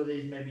 some of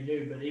these may be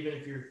new, but even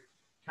if you're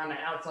kind of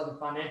outside the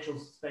financial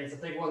space, I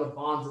think one of the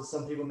bonds that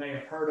some people may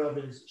have heard of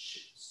is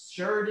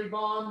surety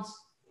bonds.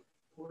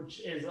 which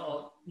is,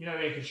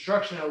 in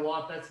construction a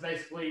lot, that's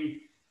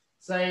basically,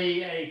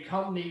 say a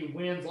company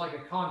wins like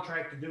a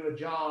contract to do a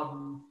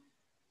job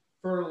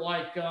for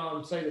like,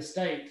 say the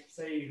state,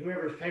 say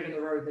whoever's paving the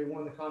road, they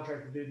won the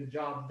contract to do the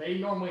job. They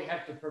normally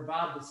have to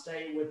provide the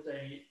state with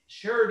a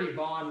surety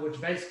bond, which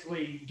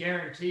basically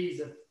guarantees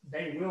that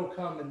they will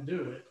come and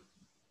do it,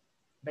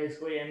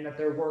 basically, and that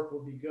their work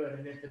will be good.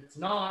 And if it's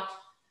not,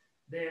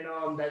 then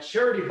that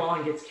surety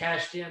bond gets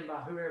cashed in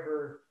by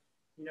whoever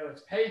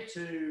it's paid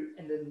to,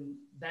 and then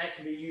that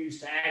can be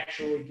used to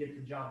actually get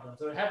the job done.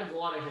 So it happens a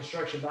lot in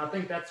construction, but I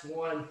think that's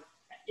one,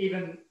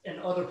 even in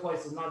other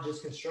places, not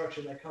just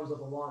construction, that comes up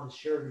a lot is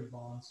surety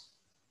bonds.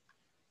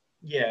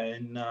 Yeah,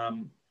 and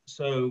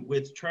so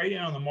with trading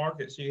on the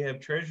market, so you have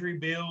treasury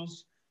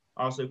bills,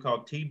 also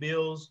called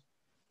T-bills.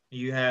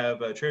 You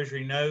have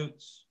treasury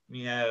notes.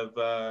 You have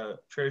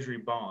treasury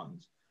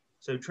bonds.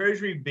 So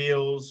treasury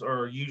bills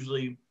are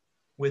usually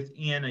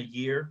within a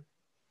year.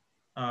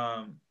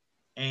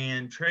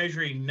 And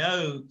treasury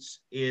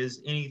notes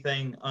is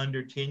anything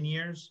under 10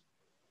 years.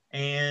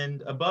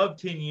 And above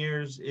 10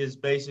 years is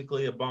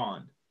basically a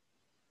bond.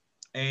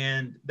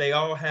 And they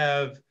all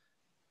have,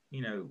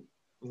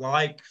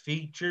 like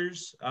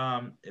features.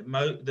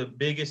 The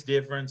biggest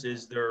difference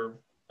is their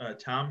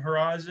time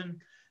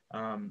horizon.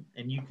 And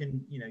you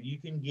can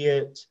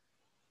get,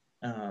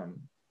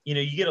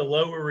 you get a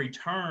lower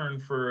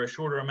return for a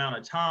shorter amount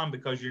of time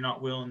because you're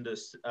not willing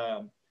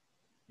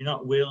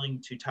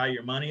to tie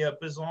your money up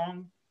as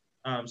long.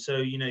 So,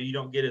 you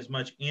don't get as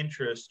much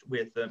interest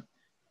with them.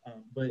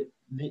 But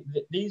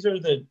these are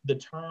the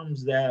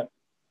terms that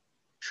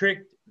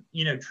trip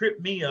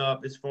me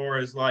up as far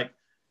as like,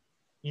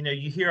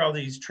 you hear all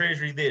these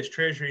treasury this,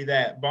 treasury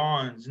that,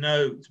 bonds,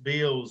 notes,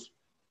 bills.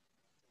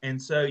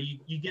 And so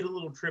you get a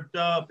little tripped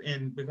up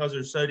and because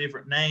there's so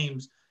different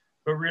names,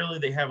 but really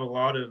they have a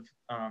lot of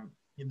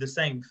the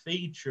same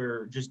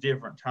feature, just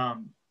different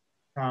time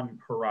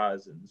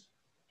horizons.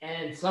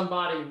 And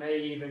somebody may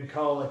even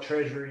call a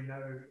treasury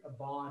note a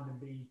bond and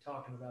be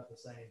talking about the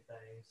same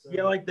thing. So,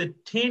 yeah, like the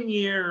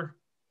 10-year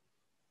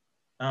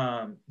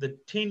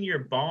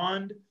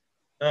bond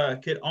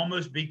could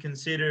almost be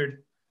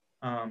considered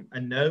a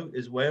note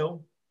as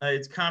well.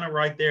 It's kind of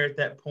right there at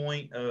that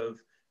point of,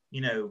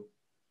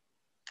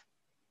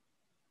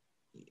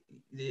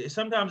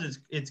 sometimes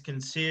it's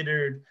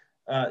considered,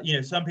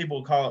 some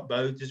people call it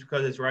both just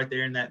because it's right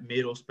there in that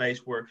middle space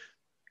where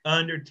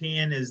under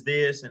 10 is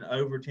this and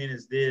over 10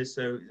 is this.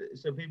 So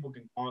people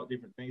can call it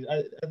different things.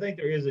 I think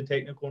there is a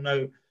technical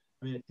note,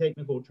 a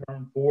technical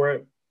term for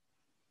it.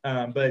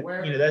 But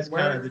that's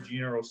kind of the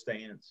general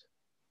stance.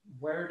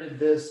 Where did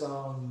this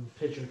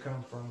picture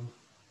come from?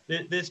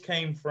 This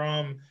came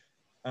from,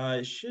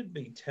 it should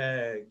be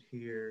tagged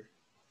here.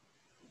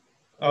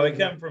 Oh, it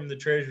came from the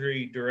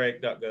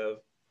treasurydirect.gov.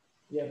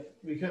 Yep,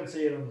 we couldn't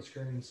see it on the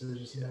screen, so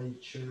just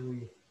made sure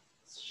we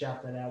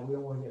shout that out. We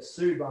don't want to get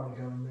sued by the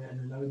government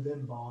and owe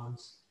them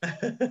bonds.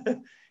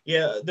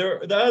 Yeah,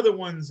 the other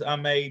ones I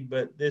made,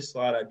 but this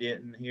slide I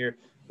didn't here.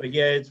 But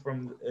yeah, it's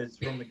from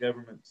the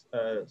government's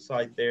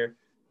site there.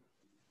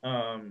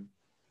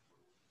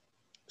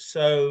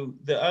 So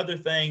the other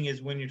thing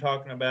is when you're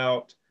talking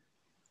about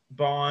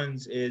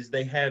bonds is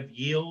they have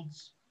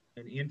yields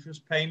and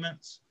interest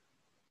payments,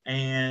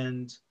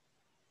 and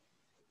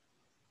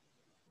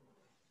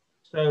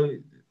so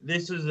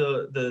this is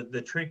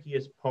the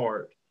trickiest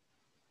part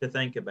to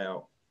think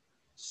about.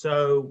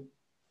 So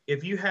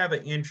if you have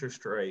an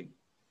interest rate,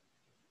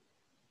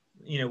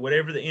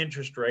 whatever the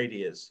interest rate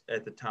is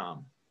at the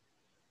time.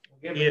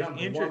 We'll give a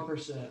number,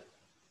 1%.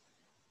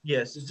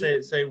 Yes,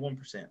 say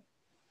 1%.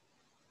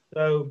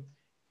 So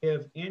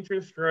if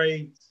interest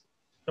rates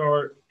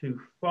start to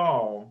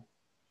fall,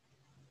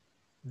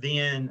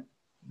 then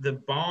the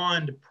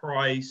bond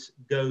price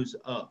goes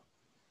up.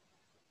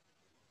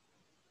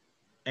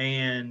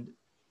 And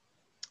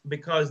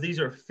because these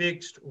are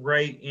fixed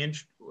rate,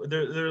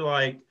 they're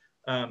like,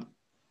 they're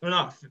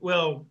not,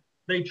 well,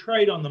 they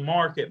trade on the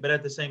market, but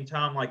at the same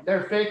time, like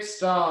they're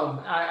fixed.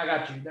 I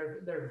got you.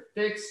 They're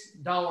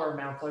fixed dollar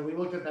amounts. Like we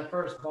looked at that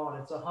first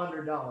bond, it's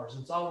 $100.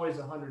 It's always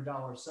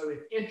 $100. So if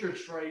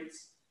interest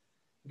rates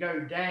go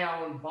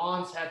down,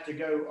 bonds have to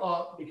go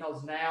up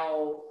because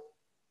now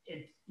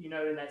it,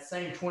 in that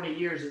same 20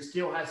 years, it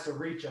still has to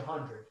reach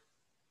 100.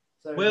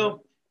 So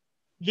well,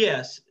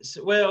 yes.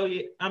 Well,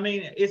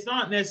 it's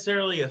not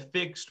necessarily a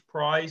fixed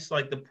price.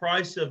 Like the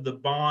price of the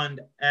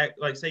bond,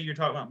 like say you're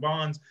talking about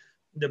bonds,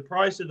 the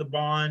price of the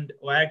bond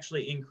will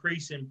actually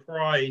increase in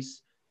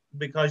price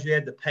because you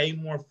had to pay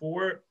more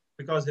for it.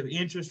 Because if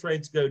interest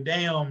rates go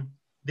down,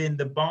 then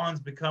the bonds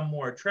become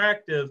more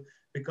attractive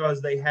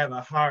because they have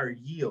a higher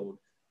yield.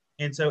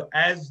 And so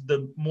as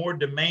the more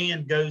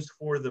demand goes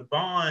for the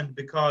bond,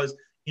 because,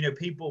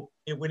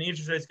 when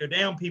interest rates go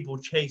down, people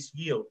chase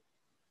yield.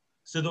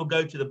 So they'll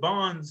go to the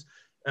bonds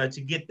to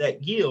get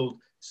that yield.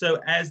 So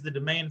as the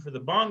demand for the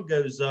bond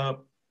goes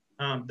up,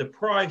 the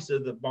price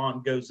of the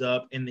bond goes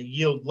up and the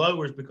yield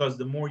lowers because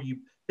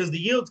because the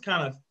yield's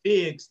kind of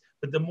fixed,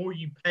 but the more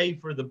you pay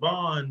for the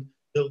bond,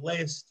 the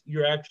less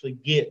you're actually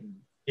getting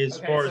as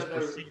far as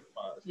percent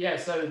wise. Yeah,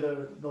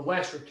 so the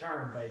less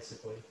return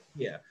basically.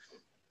 Yeah.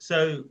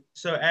 So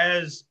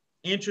as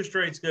interest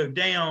rates go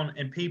down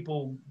and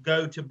people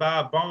go to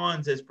buy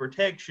bonds as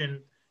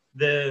protection,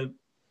 the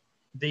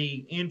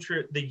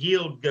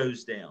yield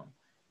goes down.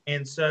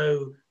 And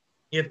so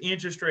if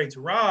interest rates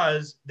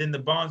rise, then the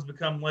bonds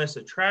become less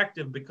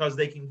attractive because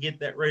they can get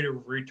that rate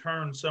of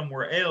return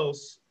somewhere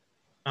else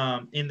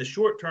in the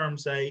short term,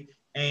 say.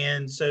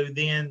 And so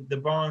then the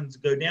bonds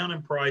go down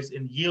in price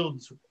and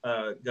yields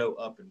go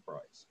up in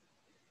price.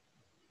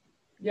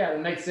 Yeah,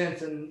 that makes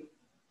sense. And,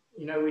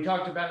 you know, we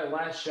talked about it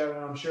last show, and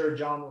I'm sure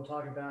John will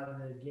talk about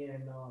it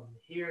again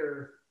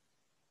here.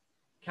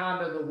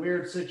 Kind of the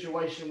weird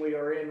situation we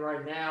are in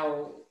right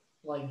now,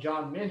 like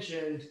John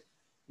mentioned,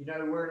 you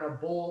know, we're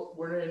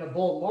in a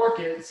bull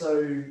market, so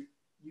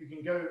you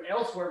can go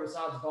elsewhere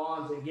besides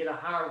bonds and get a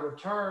higher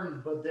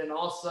return, but then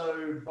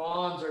also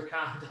bonds are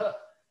kind of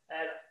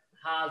at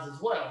highs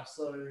as well.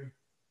 So,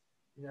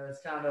 you know,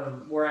 it's kind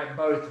of, we're at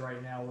both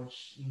right now,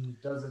 which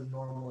doesn't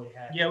normally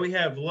happen. Yeah, we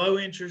have low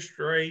interest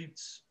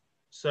rates.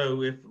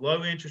 So if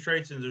low interest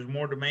rates and there's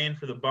more demand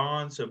for the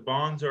bonds, so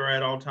bonds are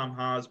at all-time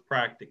highs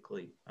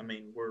practically. I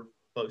mean, we're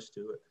close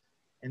to it.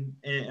 And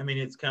I mean,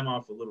 it's come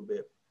off a little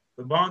bit.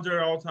 But bonds are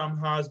at all-time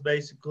highs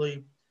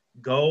basically.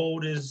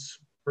 Gold is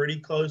pretty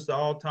close to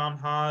all-time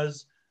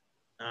highs.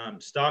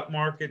 Stock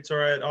markets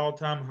are at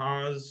all-time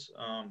highs.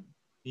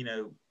 You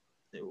know,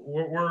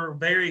 we're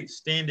very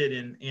extended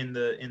in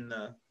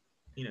the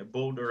you know,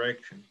 bull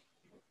direction.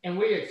 And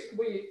we,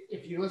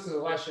 if you listen to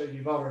the last show,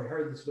 you've already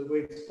heard this, but we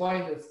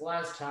explained this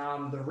last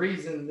time. The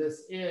reason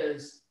this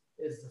is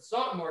the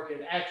stock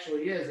market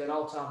actually is at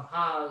all-time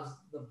highs.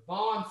 The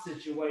bond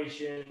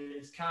situation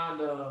is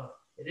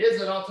it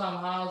is at all-time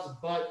highs,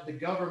 but the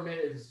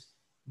government is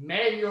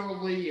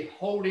manually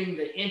holding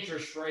the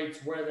interest rates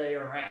where they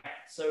are at.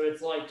 So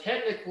it's like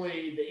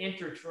technically the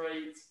interest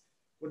rates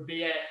would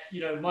be at,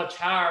 you know, much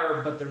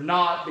higher, but they're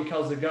not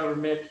because the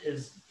government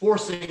is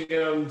forcing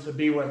them to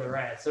be where they're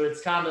at. So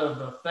it's kind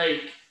of a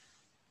fake,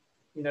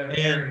 you know,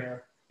 area.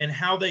 And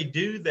how they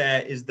do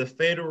that is the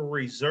Federal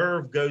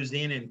Reserve goes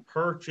in and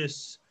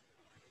purchases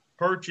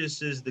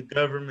the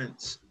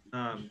government's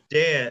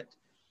debt,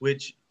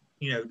 which,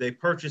 you know, they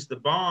purchase the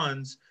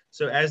bonds.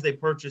 So as they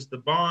purchase the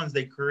bonds,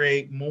 they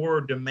create more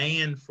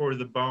demand for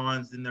the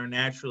bonds than there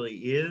naturally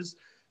is.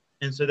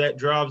 And so that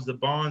drives the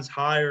bonds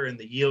higher and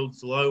the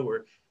yields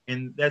lower.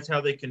 And that's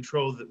how they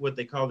control what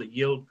they call the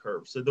yield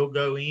curve. So they'll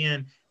go in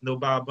and they'll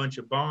buy a bunch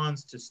of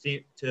bonds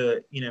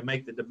to you know,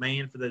 make the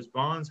demand for those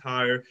bonds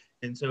higher.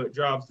 And so it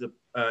drives the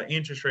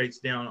interest rates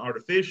down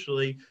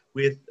artificially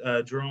with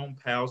Jerome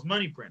Powell's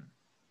money printer.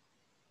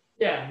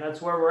 Yeah,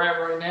 that's where we're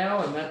at right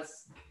now. And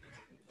that's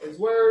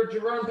where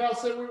Jerome Powell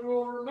said we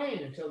will remain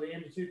until the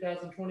end of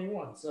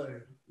 2021.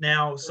 So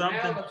now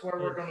that's where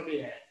we're going to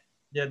be at.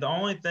 Yeah, the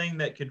only thing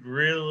that could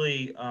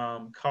really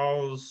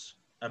cause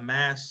a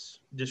mass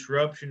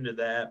disruption to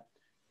that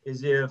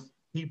is if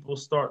people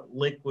start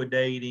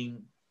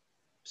liquidating.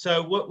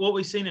 So what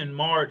we've seen in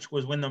March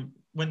was when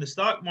the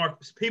stock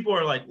market, people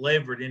are like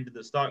levered into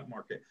the stock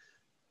market.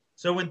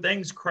 So when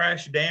things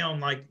crash down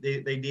like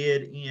they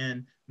did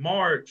in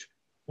March,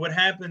 what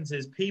happens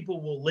is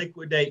people will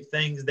liquidate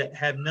things that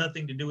have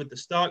nothing to do with the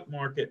stock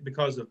market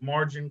because of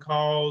margin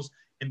calls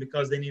and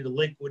because they need to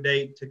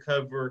liquidate to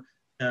cover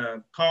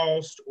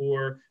cost,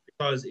 or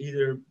because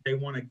either they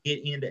want to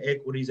get into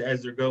equities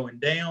as they're going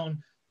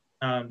down.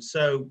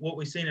 So what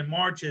we've seen in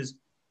March is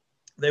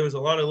there was a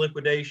lot of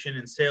liquidation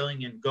and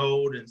selling in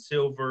gold and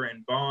silver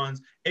and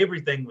bonds.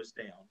 Everything was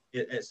down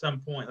at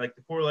some point. Like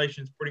the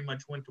correlations pretty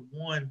much went to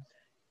one.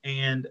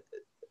 And,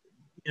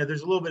 you know,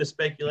 there's a little bit of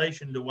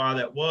speculation to why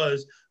that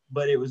was,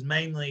 but it was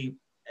mainly,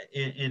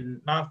 in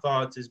my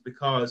thoughts, is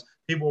because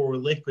people were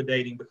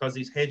liquidating because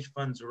these hedge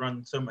funds are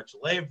running so much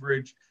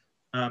leverage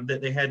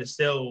that they had to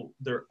sell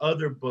their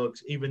other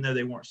books, even though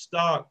they weren't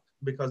stocked,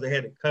 because they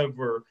had to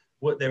cover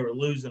what they were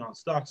losing on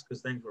stocks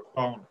because things were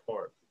falling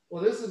apart.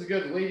 Well, this is a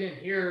good lead in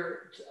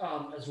here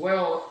as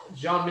well.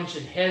 John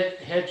mentioned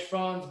hedge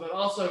funds, but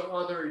also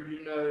other,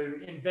 you know,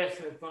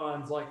 investment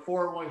funds like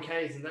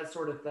 401ks and that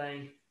sort of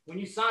thing. When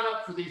you sign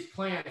up for these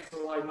plans,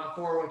 so like my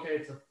 401k,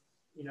 it's a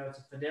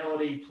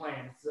Fidelity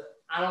plan.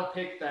 I don't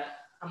pick that.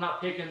 I'm not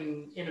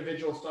picking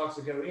individual stocks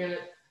to go in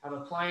it. I have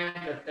a plan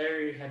that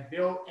they have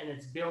built, and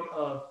it's built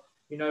of,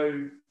 you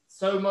know,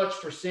 so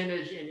much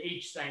percentage in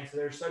each thing. So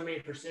there's so many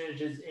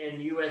percentages in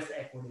U.S.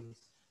 equities.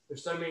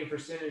 There's so many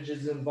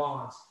percentages in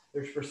bonds.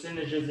 There's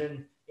percentages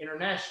in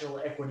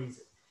international equities.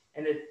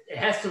 And it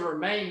has to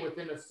remain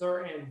within a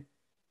certain,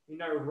 you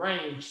know,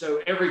 range.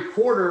 So every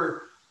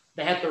quarter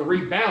they have to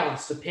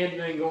rebalance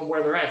depending on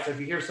where they're at. So if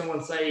you hear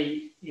someone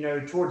say, you know,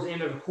 towards the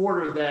end of a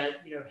quarter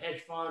that, you know,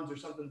 hedge funds or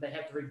something, they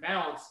have to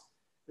rebalance,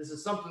 this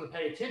is something to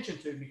pay attention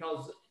to,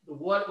 because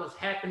what was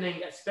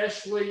happening,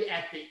 especially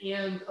at the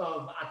end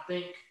of, I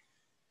think,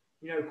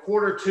 you know,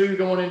 quarter two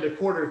going into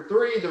quarter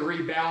three, the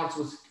rebalance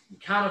was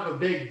kind of a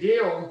big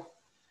deal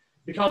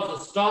because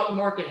the stock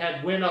market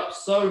had went up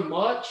so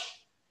much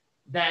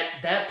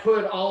that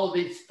put all of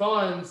these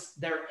funds,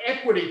 their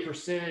equity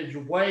percentage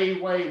way,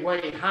 way,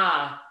 way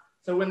high.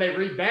 So when they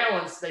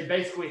rebalanced, they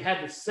basically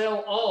had to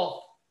sell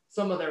off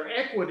some of their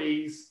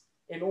equities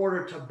in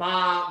order to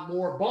buy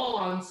more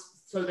bonds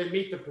so they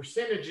meet the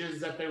percentages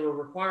that they were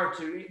required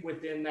to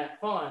within that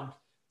fund.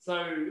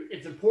 So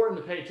it's important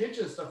to pay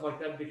attention to stuff like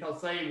that,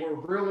 because they were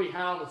really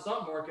high on the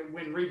stock market.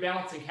 When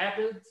rebalancing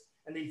happens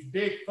and these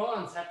big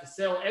funds have to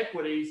sell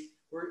equities,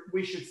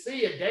 we should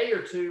see a day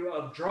or two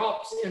of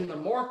drops in the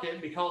market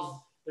because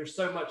there's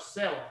so much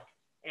selling,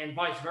 and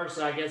vice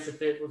versa, I guess,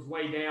 if it was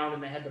way down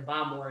and they had to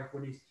buy more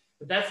equities.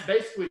 But that's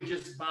basically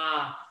just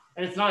by,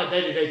 and it's not a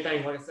day-to-day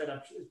thing. Like I said,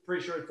 I'm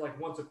pretty sure it's like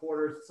once a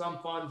quarter. Some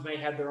funds may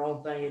have their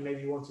own thing and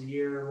maybe once a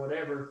year or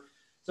whatever.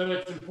 So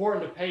it's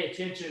important to pay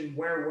attention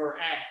where we're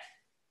at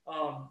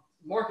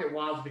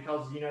market-wise,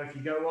 because, you know, if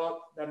you go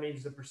up, that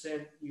means the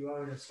percent you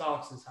own of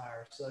stocks is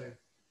higher. So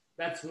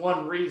that's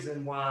one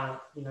reason why,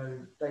 you know,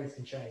 things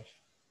can change.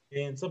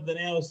 And something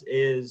else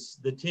is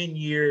the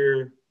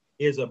 10-year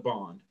is a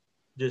bond,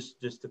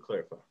 just to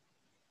clarify.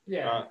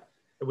 Yeah.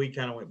 We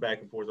kind of went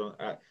back and forth on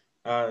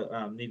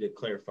I need to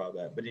clarify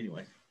that. But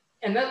anyway.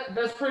 And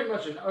that's pretty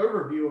much an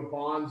overview of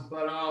bonds.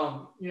 But,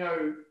 you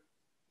know,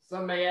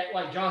 some may,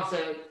 like John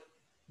said,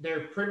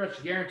 they're pretty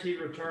much guaranteed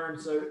return.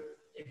 So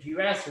if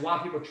you ask why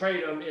people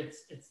trade them,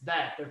 it's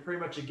that. They're pretty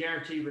much a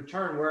guaranteed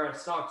return,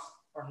 whereas stocks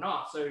are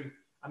not. So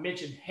I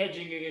mentioned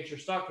hedging against your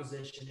stock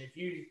position. If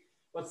you,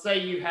 let's say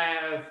you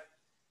have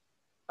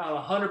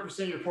 100%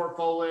 of your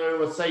portfolio,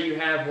 let's say you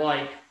have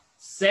like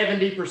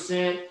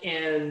 70%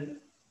 in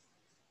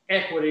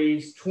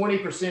equities,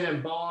 20%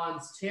 in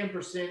bonds,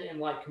 10% in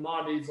like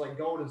commodities like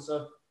gold and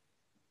stuff.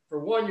 For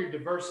one, you're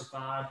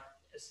diversified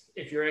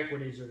if your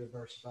equities are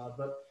diversified,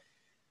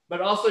 but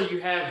also you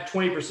have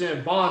 20%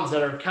 in bonds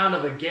that are kind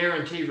of a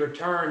guaranteed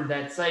return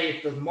that, say,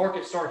 if the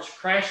market starts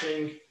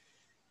crashing,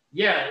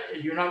 yeah,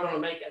 you're not going to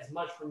make as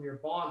much from your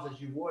bonds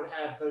as you would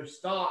have those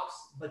stocks,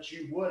 but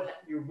you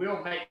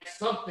will make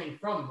something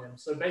from them.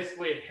 So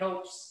basically it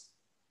helps,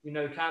 you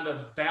know, kind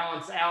of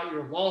balance out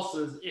your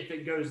losses if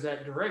it goes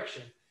that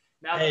direction.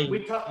 Now,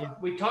 we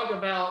talk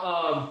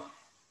about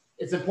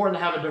it's important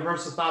to have a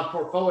diversified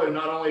portfolio,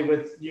 not only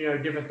with, you know,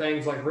 different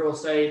things like real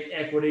estate,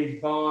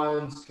 equities,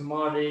 bonds,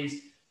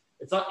 commodities.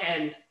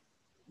 And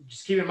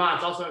just keep in mind,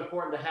 it's also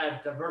important to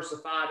have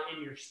diversified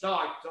in your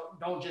stock.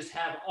 Don't just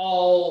have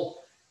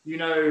all, you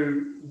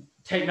know,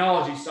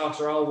 technology stocks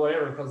or all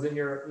whatever, because then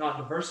you're not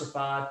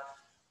diversified.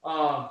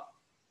 But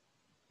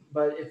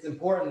it's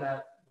important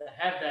to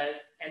have that.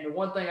 And the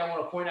one thing I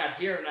want to point out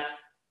here, and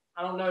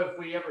I don't know if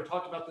we ever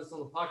talked about this on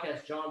the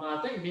podcast, John, but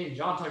I think me and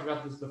John talked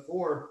about this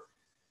before,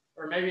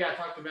 or maybe I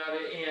talked about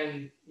it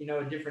in, you know,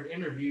 a different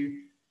interview.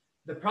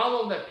 The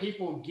problem that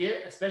people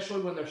get,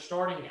 especially when they're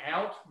starting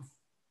out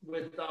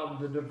with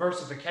the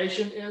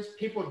diversification, is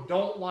people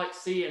don't like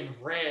seeing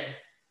red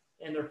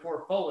in their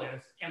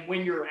portfolios. And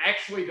when you're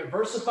actually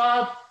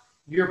diversified,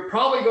 you're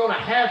probably going to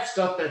have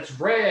stuff that's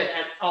red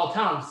at all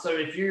times. So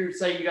if you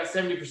say you got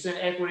 70%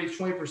 equities,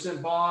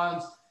 20%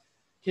 bonds,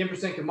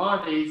 10%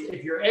 commodities,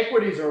 if your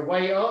equities are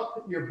way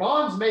up, your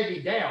bonds may be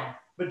down,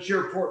 but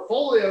your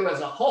portfolio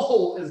as a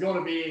whole is going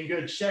to be in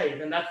good shape.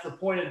 And that's the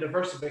point of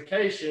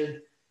diversification,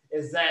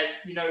 is that,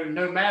 you know,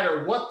 no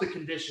matter what the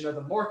condition of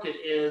the market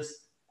is,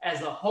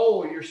 as a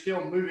whole, you're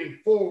still moving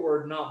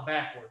forward, not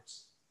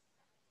backwards.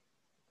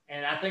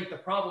 And I think the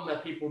problem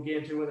that people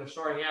get into when they're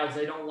starting out is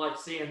they don't like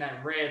seeing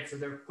that red. So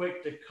they're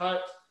quick to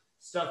cut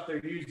stuff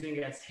they're using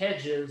as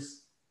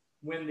hedges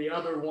when the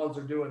other ones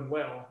are doing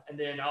well. And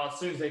then as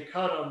soon as they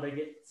cut them,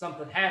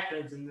 something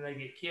happens and then they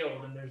get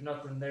killed, and there's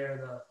nothing there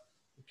to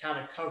kind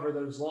of cover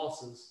those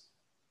losses.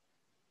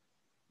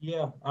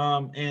 Yeah.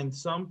 And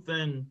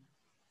something,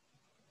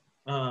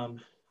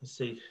 let's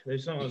see,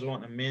 there's something I was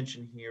wanting to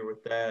mention here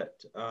with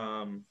that.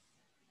 And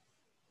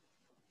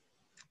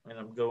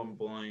I'm going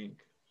blank.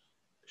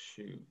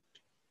 Shoot.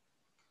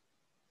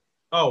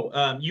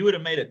 Oh, you would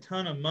have made a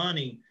ton of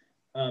money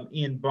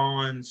in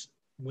bonds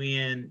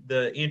when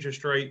the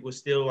interest rate was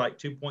still like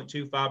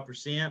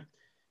 2.25%.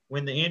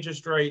 When the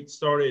interest rate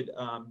started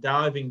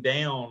diving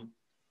down,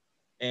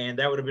 and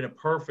that would have been a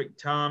perfect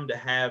time to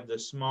have the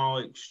small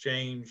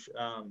exchange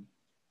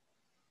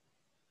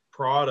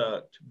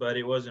product, but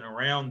it wasn't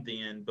around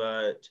then.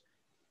 But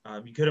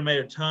you could have made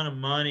a ton of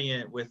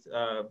money with,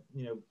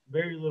 you know,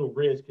 very little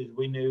risk, because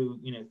we knew,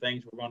 you know,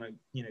 things were going to,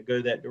 you know,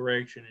 go that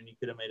direction, and you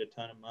could have made a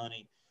ton of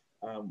money.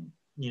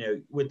 You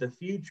know, with the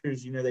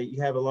futures, you know,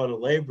 you have a lot of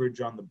leverage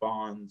on the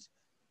bonds.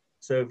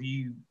 So if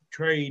you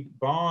trade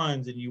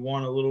bonds and you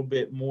want a little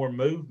bit more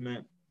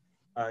movement,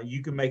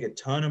 you can make a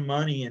ton of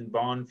money in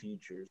bond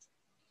futures.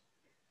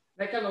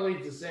 That kind of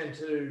leads us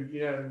into,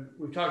 you know,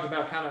 we've talked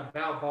about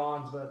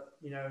bonds, but,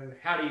 you know,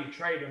 how do you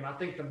trade them? I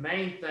think the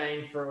main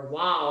thing for a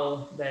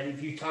while, that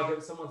if you talk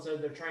to someone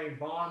said they're trading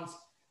bonds,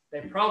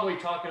 they're probably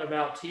talking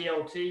about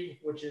TLT,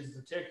 which is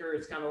the ticker.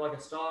 It's kind of like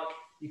a stock.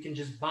 You can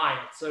just buy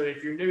it. So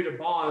if you're new to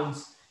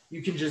bonds,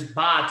 you can just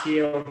buy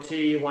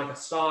TLT like a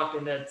stock,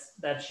 and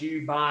that's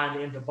you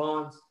buying into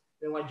bonds.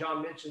 Then, like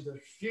John mentioned, the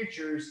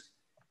futures,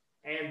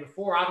 And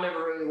before, I've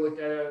never really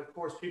looked at it. Of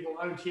course, people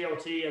own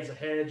TLT as a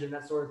hedge and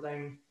that sort of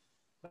thing.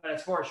 But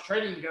as far as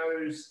trading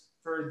goes,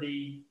 for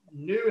the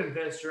new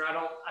investor,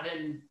 I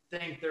didn't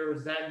think there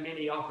was that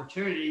many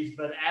opportunities.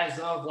 But as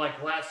of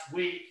like last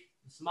week,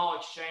 the small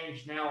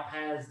exchange now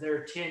has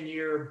their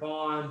 10-year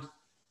bond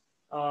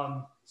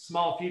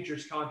small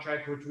futures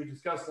contract, which we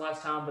discussed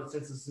last time. But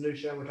since it's a new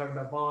show, we're talking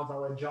about bonds.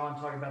 I'll let John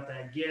talk about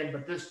that again.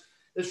 But this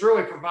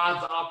really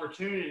provides the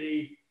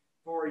opportunity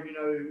for,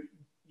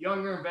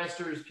 younger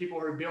investors, people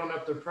who are building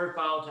up their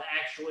profile, to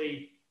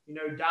actually,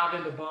 dive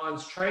into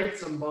bonds, trade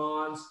some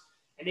bonds.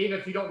 And even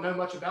if you don't know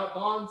much about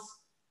bonds,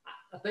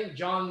 I think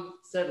John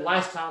said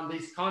last time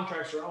these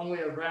contracts are only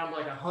around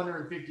like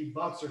 $150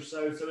 or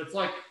so. So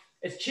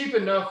it's cheap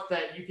enough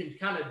that you can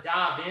kind of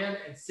dive in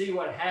and see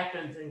what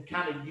happens and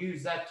kind of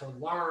use that to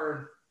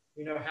learn,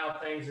 how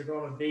things are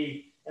going to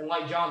be. And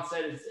like John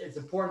said, it's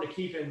important to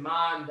keep in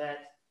mind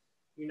that,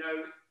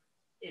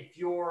 if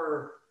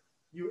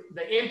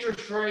the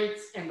interest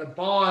rates and the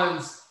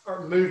bonds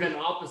are moving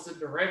opposite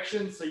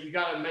directions. So you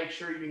got to make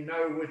sure you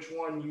know which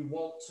one you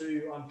want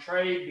to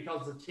trade,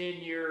 because the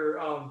 10-year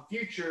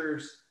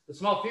futures, the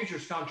small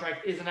futures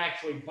contract isn't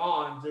actually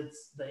bonds.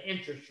 It's the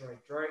interest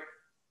rates, right?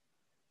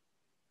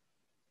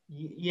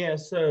 Yeah.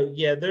 So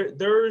yeah,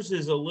 theirs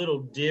is a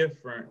little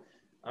different.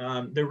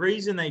 The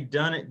reason they've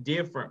done it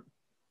different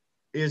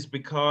is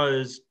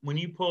because when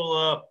you pull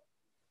up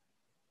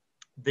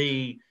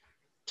the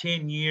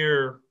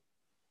 10-year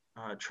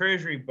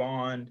treasury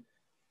bond,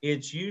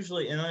 it's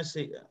usually, and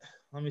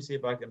let me see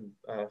if I can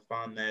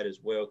find that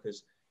as well,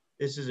 because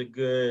this is a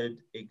good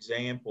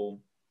example.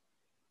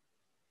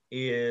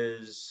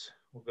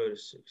 We'll go to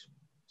 6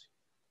 months.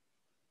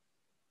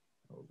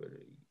 We'll go to a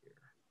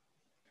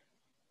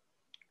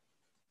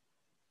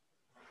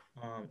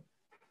year.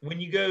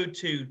 When you go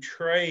to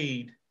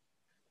trade,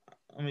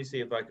 let me see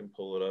if I can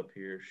pull it up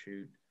here.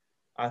 Shoot.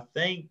 I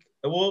think,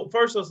 well,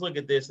 first let's look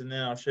at this and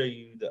then I'll show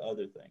you the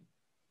other thing.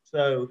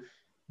 So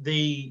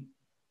the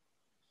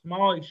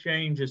small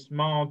exchange, a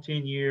small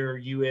 10-year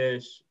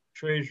U.S.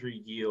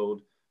 Treasury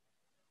yield,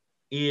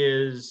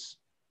 is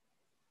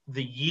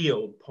the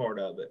yield part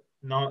of it,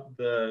 not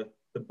the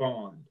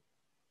bond.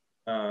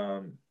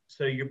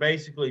 So you're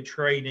basically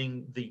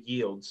trading the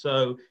yield.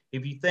 So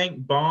if you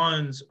think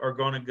bonds are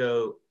going to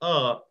go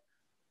up,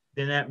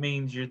 then that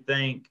means you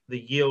think the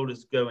yield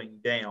is going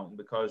down,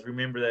 because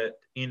remember that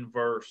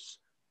inverse,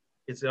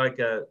 it's like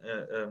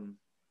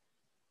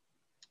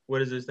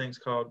what is those things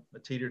called? A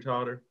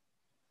teeter-totter?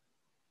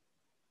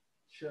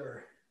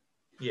 Sure.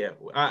 Yeah,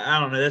 I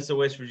don't know. That's the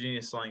West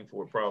Virginia slang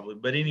for it, probably.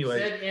 But anyway,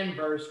 you said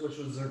inverse, which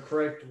was the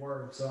correct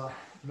word, so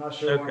I'm not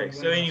sure. Okay.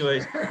 So,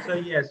 anyways,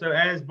 so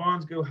as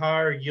bonds go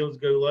higher, yields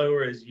go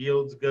lower. As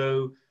yields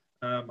go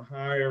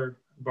higher,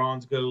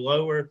 bonds go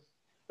lower.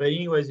 But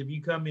anyways, if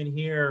you come in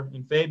here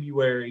in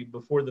February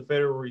before the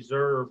Federal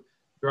Reserve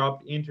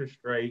dropped interest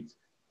rates,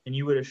 and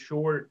you would have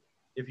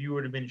if you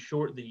would have been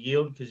short the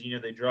yield, because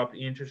they dropped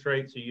the interest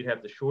rate, so you'd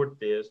have to short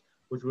this,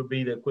 which would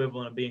be the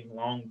equivalent of being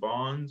long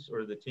bonds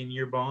or the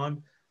 10-year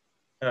bond.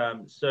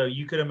 So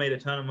you could have made a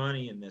ton of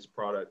money in this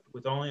product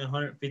with only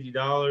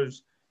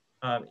 $150.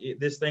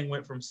 This thing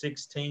went from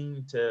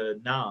 16 to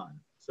 9.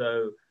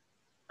 So,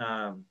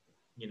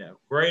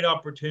 great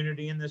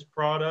opportunity in this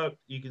product.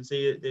 You can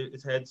see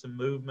it's had some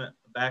movement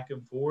back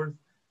and forth.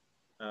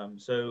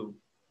 So,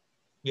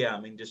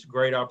 yeah, just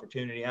great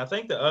opportunity. I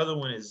think the other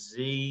one is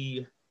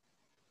Z.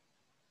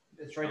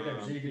 It's right there,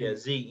 ZB. Yeah,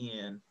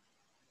 ZN.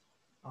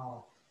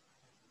 Oh.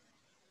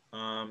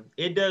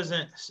 It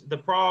doesn't, the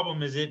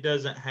problem is it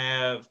doesn't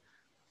have,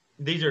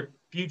 these are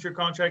future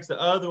contracts.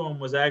 The other one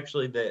was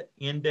actually the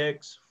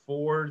index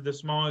for the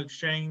small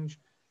exchange.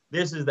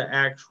 This is the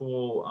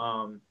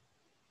actual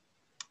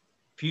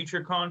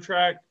future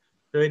contract.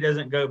 So it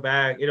doesn't go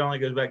back. It only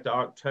goes back to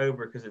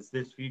October because it's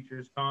this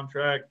futures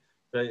contract.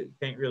 So you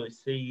can't really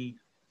see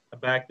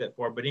back that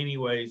far. But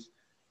anyways,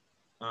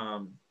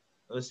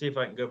 let's see if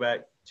I can go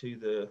back to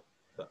the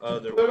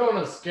other. Put on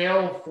a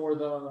scale for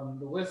the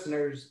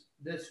listeners.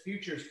 This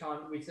futures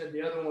we said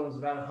the other one was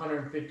about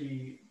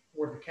 150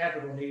 worth of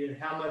capital needed.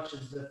 How much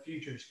is the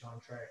futures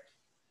contract?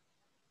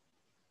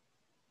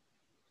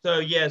 So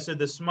yeah, so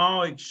the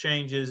small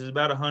exchanges is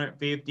about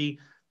 150.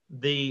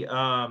 The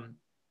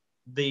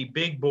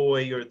big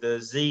boy or the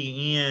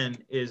ZN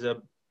is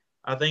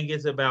I think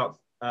it's about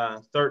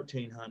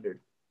 1,300.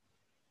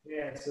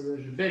 Yeah, so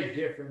there's a big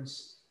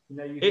difference.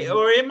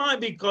 Or it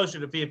might be closer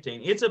to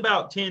 15. It's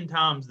about 10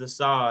 times the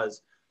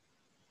size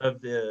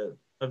of the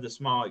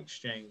small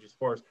exchange as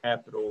far as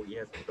capital you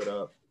have to put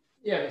up.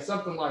 Yeah, but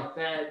something like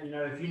that,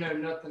 if you know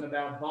nothing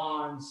about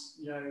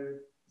bonds,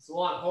 it's a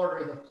lot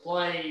harder to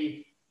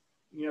play,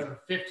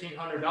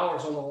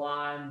 $1,500 on the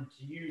line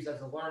to use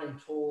as a learning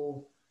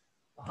tool.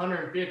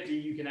 150,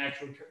 you can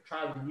actually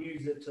try to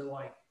use it to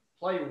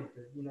play with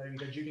it,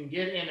 because you can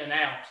get in and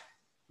out.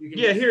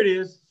 Here it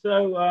is.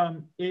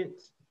 So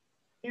it's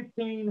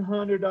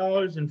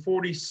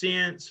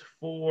 $1,500.40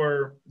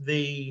 for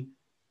the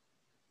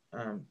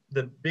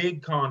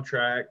big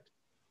contract,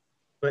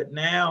 but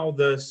now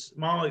the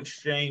small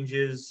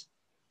exchanges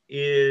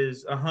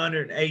is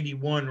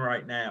 181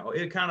 right now.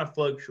 It kind of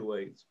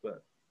fluctuates,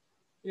 but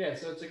yeah,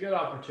 so it's a good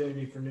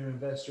opportunity for new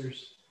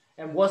investors.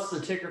 And what's the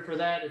ticker for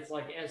that? It's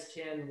like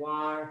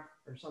S10Y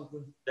or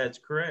something. that's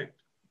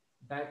correct.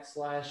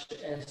 Backslash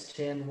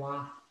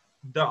S10Y.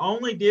 The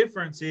only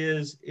difference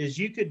is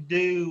you could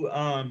do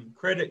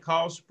credit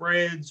call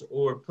spreads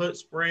or put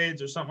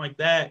spreads or something like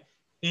that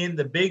in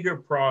the bigger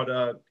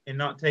product and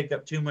not take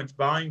up too much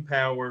buying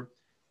power.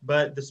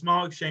 But the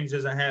small exchange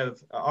doesn't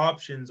have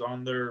options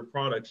on their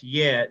products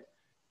yet.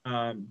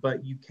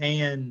 But you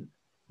can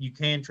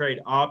trade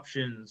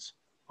options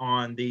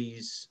on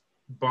these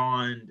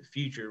bond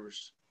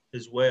futures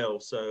as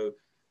well. So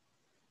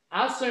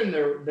I assume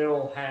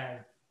they'll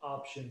have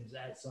options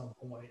at some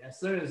point. As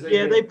soon as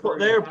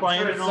they're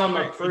planning on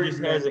it. It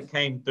just hasn't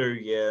came through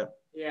yet.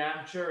 Yeah,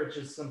 I'm sure it's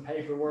just some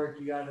paperwork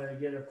you got to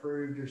get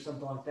approved or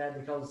something like that,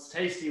 because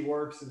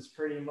Tastyworks is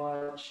pretty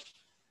much,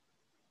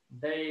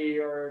 they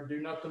do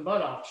nothing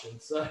but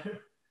options. So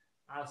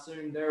I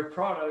assume their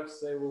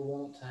products they will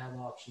want to have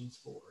options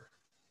for.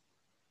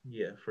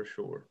 Yeah, for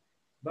sure.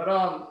 But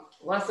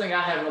last thing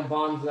I have on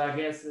bonds, I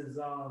guess, is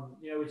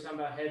we talk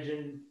about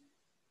hedging.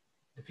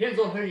 Depends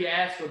on who you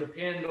ask, or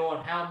depend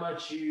on how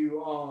much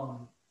you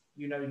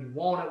you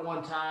want at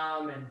one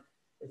time, and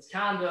it's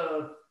kind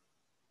of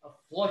a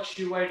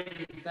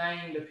fluctuating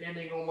thing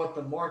depending on what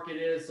the market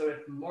is. So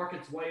if the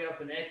market's way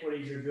up and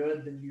equities are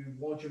good, then you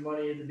want your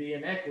money to be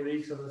in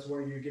equities, so that's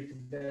where you get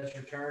the best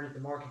return. If the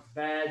market's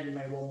bad, you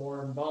may want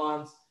more in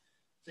bonds.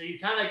 So you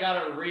kind of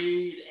got to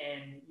read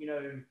and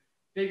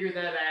figure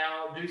that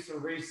out, do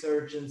some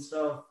research and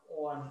stuff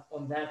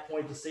on that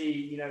point to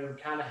see,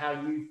 kind of how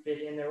you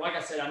fit in there. Like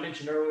I said, I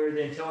mentioned earlier,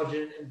 The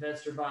Intelligent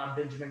Investor by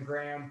Benjamin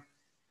Graham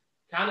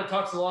kind of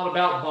talks a lot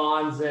about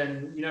bonds,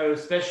 and,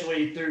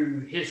 especially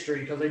through history,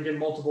 because they did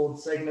multiple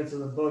segments of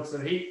the book. So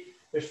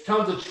there's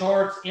tons of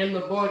charts in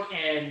the book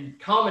and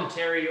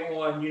commentary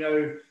on,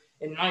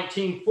 in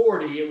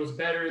 1940, it was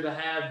better to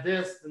have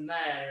this than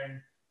that, and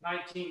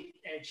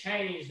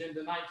changed into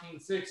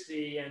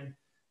 1960. And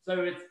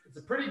so it's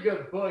a pretty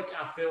good book,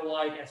 I feel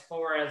like, as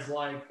far as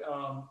like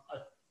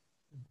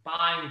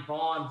buying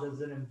bonds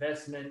as an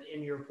investment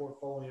in your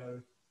portfolio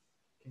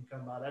can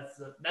come by.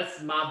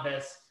 That's my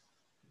best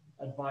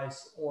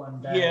advice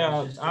on that.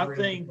 Yeah, I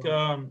think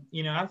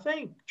I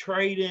think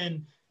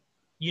trading,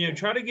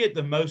 try to get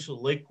the most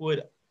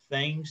liquid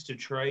things to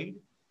trade.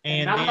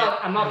 And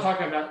I'm not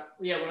talking about,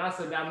 when I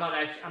said that,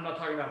 I'm not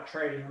talking about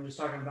trading. I'm just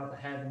talking about the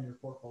having your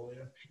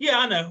portfolio. Yeah,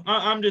 I know.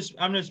 I'm just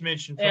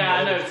mentioning. Yeah,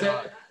 I know.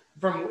 So,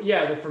 from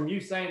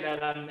you saying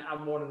that, I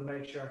wanted to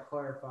make sure I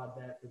clarified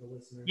that for the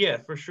listeners. Yeah,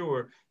 for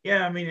sure.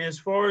 Yeah, I mean, as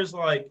far as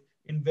like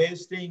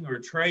investing or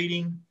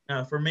trading,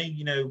 for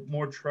me,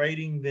 more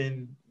trading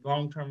than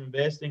long-term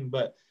investing,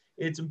 but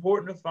it's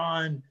important to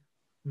find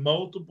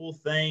multiple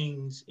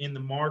things in the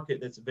market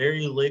that's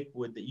very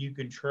liquid that you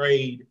can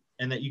trade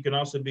and that you can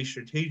also be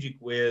strategic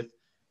with,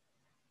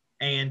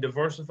 and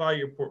diversify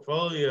your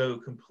portfolio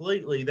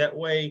completely. That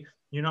way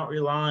you're not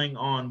relying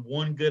on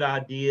one good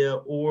idea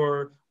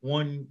or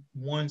one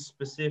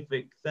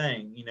specific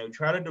thing.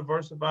 Try to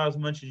diversify as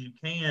much as you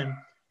can,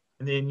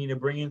 and then,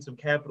 bring in some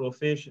capital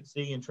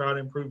efficiency and try to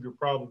improve your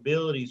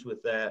probabilities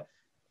with that.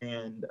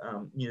 And,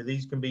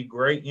 these can be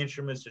great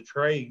instruments to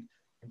trade.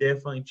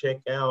 Definitely check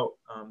out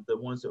the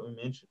ones that we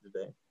mentioned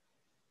today.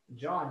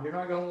 John, you're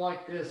not going to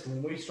like this.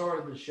 When we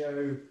started the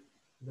show,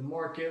 the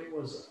market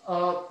was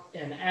up,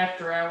 and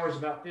after hours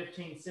about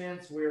 15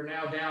 cents. We are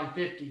now down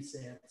 50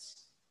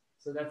 cents.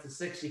 So that's a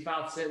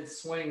 65-cent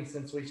swing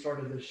since we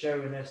started the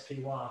show in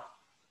SPY.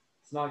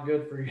 It's not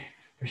good for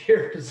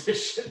your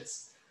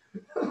positions.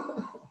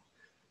 Let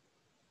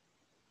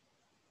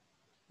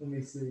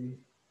me see.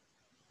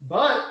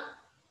 But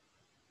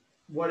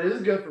what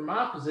is good for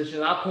my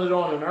position, I put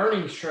on an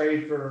earnings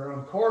trade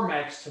for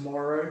CarMax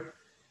tomorrow,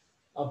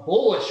 a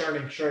bullish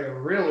earnings trade, a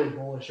really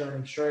bullish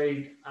earnings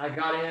trade. I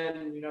got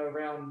in,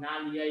 around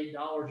 $98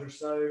 or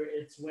so.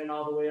 It's went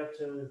all the way up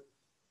to,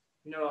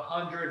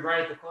 100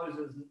 right at the close.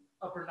 It was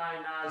upper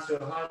 99s to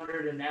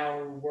 100, and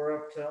now we're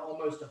up to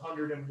almost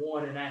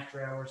 101 in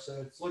after hours. So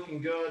it's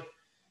looking good.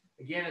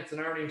 Again, it's an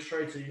earnings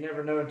trade, so you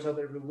never know until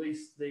they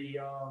release the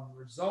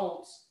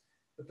results.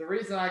 But the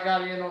reason I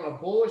got in on a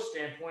bullish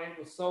standpoint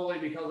was solely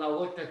because I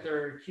looked at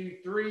their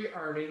Q3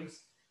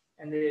 earnings,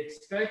 and the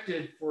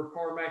expected for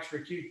CarMax for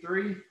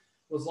Q3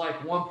 was like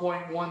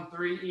 1.13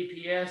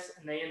 EPS,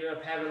 and they ended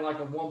up having like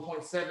a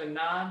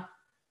 1.79.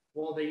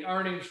 Well, the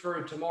earnings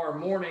for tomorrow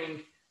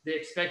morning, the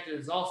expected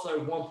is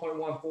also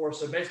 1.14.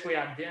 So basically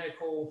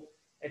identical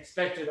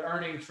expected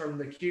earnings from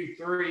the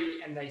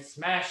Q3, and they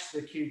smashed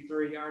the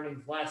Q3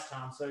 earnings last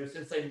time. So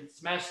since they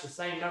smashed the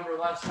same number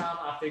last time,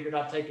 I figured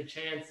I'd take a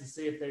chance to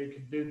see if they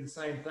could do the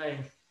same thing.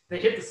 If they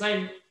hit the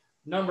same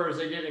numbers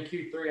they did in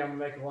Q3, I'm gonna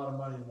make a lot of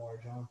money tomorrow,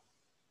 John.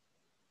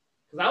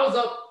 Because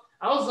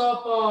I was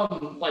up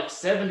like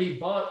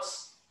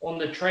 $70 on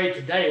the trade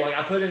today. Like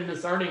I put in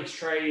this earnings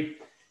trade,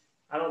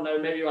 I don't know,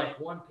 maybe like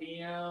 1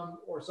 p.m.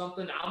 or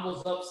something. I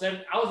was up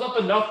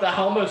enough that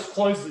I almost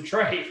closed the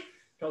trade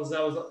because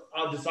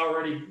I just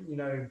already,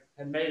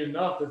 had made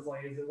enough. It's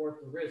like, is it worth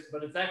the risk?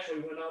 But it's actually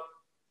went up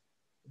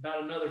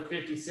about another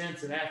 50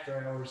 cents in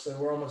after hours. So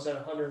we're almost at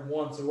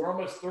 101. So we're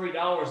almost $3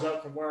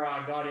 up from where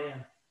I got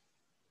in.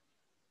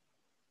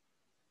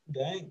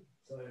 Dang.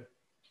 So,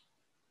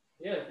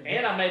 yeah.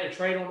 And I made a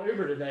trade on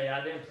Uber today.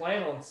 I didn't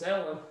plan on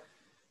selling.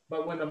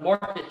 But when the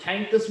market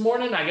tanked this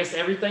morning, I guess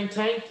everything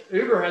tanked.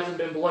 Uber hasn't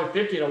been below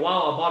 50 in a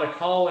while. I bought a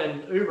call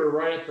in Uber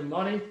right at the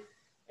money.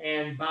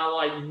 And by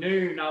like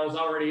noon, I was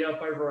already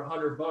up over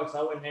 $100.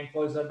 I went and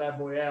closed that bad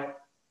boy out.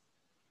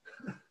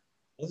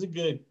 That's a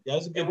good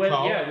call.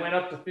 Yeah, it went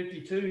up to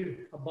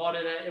 52. I bought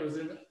it it was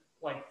in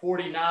like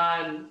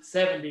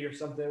 49.70 or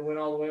something. It went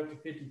all the way up to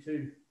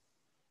 52.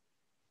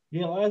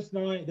 Yeah, last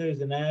night there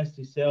was a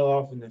nasty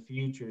sell-off in the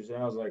futures,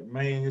 and I was like,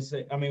 man, I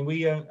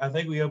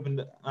think we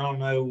opened, I don't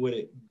know what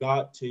it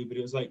got to, but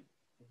it was like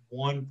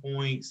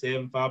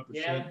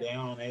 1.75%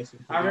 down on S&P.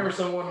 I remember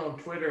someone on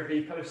Twitter,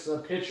 he posts a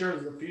picture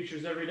of the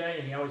futures every day,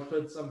 and he always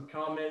put some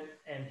comment,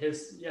 and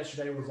his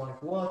yesterday was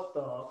like, what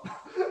the?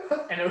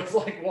 And it was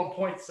like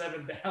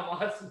 1.7 down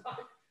last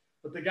night.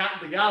 But the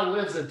guy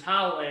lives in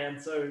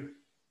Thailand, so,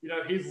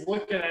 he's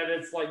looking at it.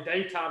 It's like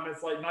daytime,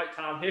 it's like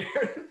nighttime here.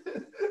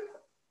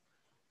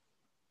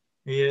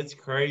 Yeah, it's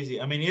crazy.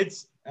 I'm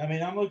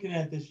looking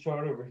at this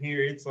chart over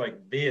here. It's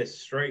like this,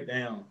 straight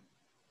down.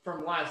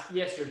 From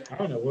yesterday. I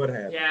don't know what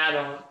happened. Yeah, I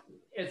don't.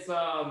 It's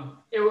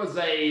it was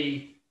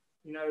a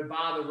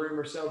buy the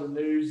rumor, sell the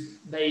news.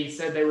 They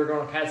said they were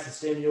going to pass the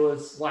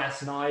stimulus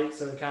last night,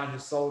 so it kind of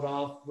just sold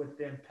off with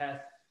them pass.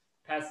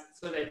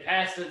 So they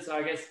passed it. So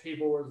I guess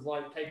people were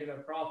like taking their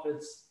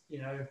profits,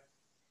 because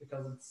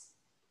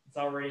it's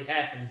already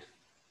happened.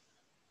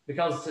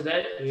 Because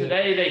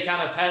today they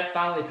kind of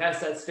finally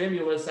passed that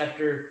stimulus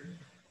after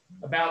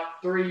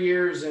about 3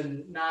 years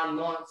and 9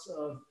 months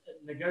of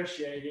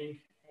negotiating.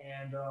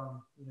 And,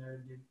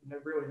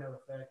 really no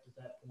effect at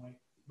that point.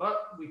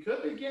 But we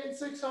could be getting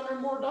 $600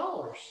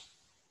 more.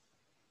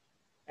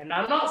 And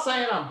I'm not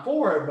saying I'm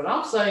for it, but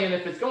I'm saying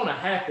if it's going to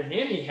happen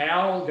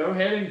anyhow, go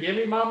ahead and give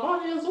me my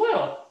money as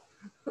well.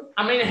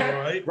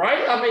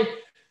 Right?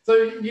 So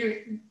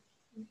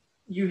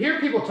you hear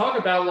people talk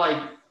about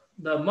like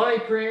the money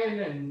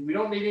print and we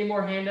don't need any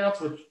more handouts,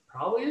 which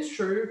probably is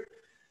true.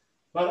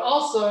 But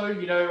also,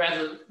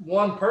 as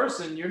one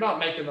person, you're not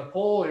making the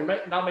poll, you're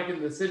not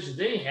making the decisions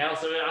anyhow.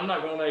 So I'm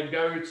not going to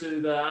go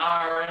to the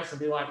IRS and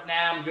be like, nah,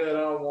 I'm good, I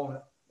don't want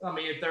it.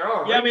 If they're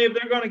already, if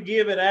they're going to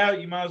give it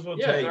out, you might as well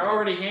take it. Yeah, they're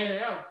already handing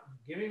it out.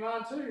 Give me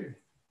mine too.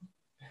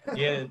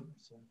 Yeah.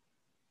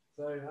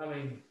 So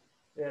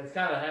it's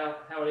kind of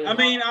how it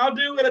is. I'll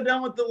do what I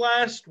done with the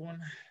last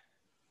one.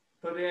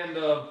 Put in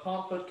the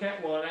pump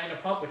account. Well, it ain't a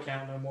pump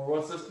account no more.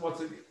 What's this?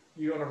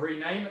 You going to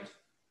rename it?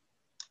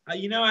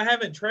 I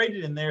haven't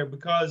traded in there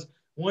because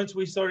once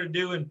we started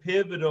doing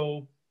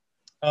Pivotal,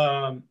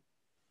 I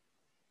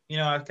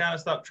kind of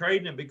stopped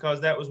trading it because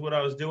that was what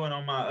I was doing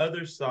on my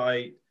other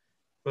site.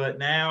 But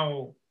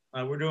now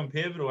we're doing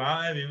Pivotal.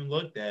 I haven't even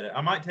looked at it.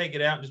 I might take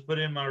it out and just put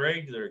it in my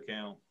regular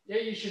account.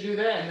 Yeah, you should do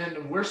that. And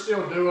then we're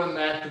still doing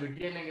that at the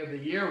beginning of the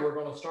year. We're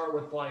going to start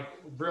with like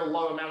real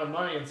low amount of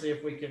money and see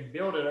if we can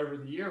build it over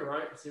the year,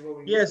 right? See what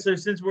we get. So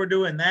since we're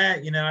doing that,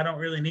 I don't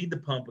really need the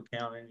pump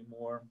account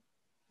anymore.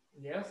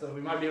 Yeah, so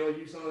we might be able to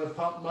use some of the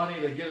pump money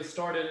to get us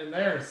started in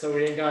there, so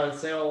we ain't got to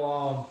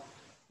sell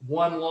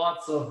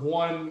lots of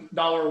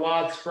 $1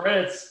 wide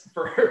spreads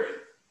for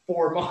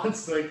 4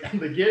 months to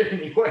get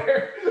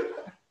anywhere.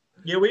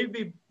 Yeah, we'd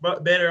be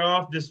better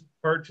off just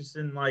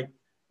purchasing like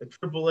a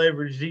triple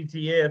leverage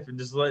ETF and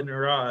just letting it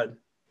ride.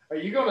 Are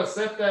you going to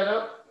set that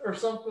up or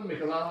something?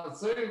 Because I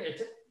assume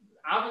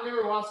I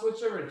remember when I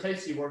switched over to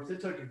Tastyworks, it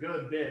took a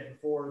good bit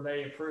before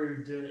they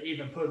approved to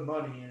even put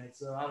money in it.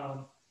 So I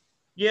don't.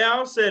 Yeah,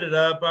 I'll set it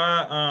up.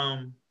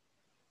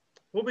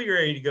 We'll be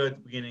ready to go at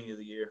the beginning of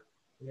the year.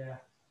 Yeah.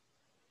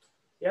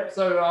 Yep.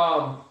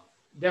 So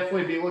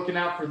definitely be looking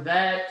out for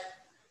that.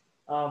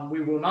 We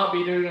will not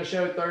be doing a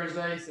show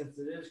Thursday since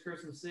it is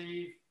Christmas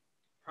Eve.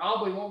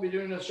 Probably won't be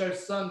doing a show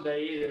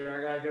Sunday either.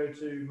 I got to go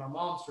to my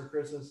mom's for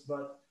Christmas,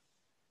 but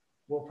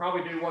we'll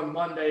probably do one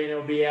Monday and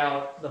it'll be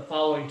out the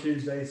following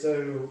Tuesday.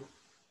 So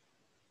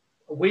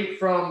a week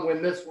from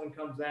when this one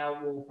comes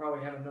out, we'll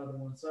probably have another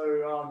one. So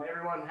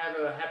everyone have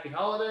a happy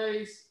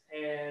holidays.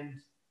 And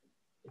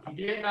if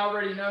you didn't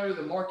already know,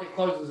 the market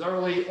closes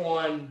early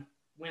on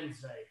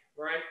Wednesday,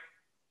 right?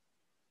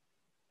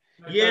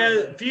 Yeah,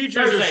 Thursday.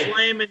 Futures Thursday. Are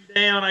slamming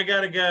down. I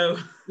got to go.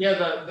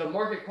 Yeah, the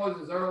market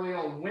closes early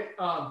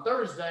on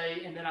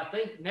Thursday. And then I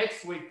think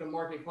next week the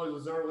market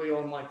closes early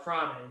on like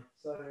Friday.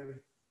 So,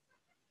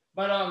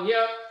 but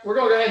yeah, we're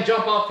going to go ahead and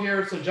jump off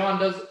here so John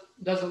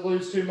doesn't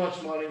lose too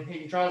much money. He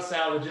can try to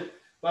salvage it.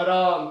 But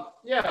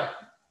yeah,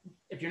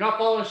 if you're not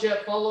following us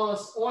yet, follow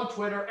us on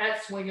Twitter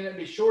at Swinging It.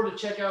 Be sure to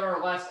check out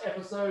our last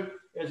episode.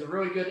 It was a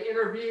really good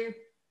interview.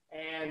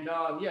 And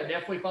yeah,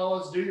 definitely follow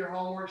us, do your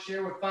homework,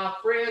 share with 5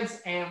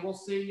 friends, and we'll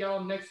see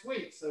y'all next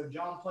week. So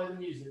John, play the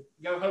music.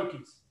 Go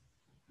Hokies.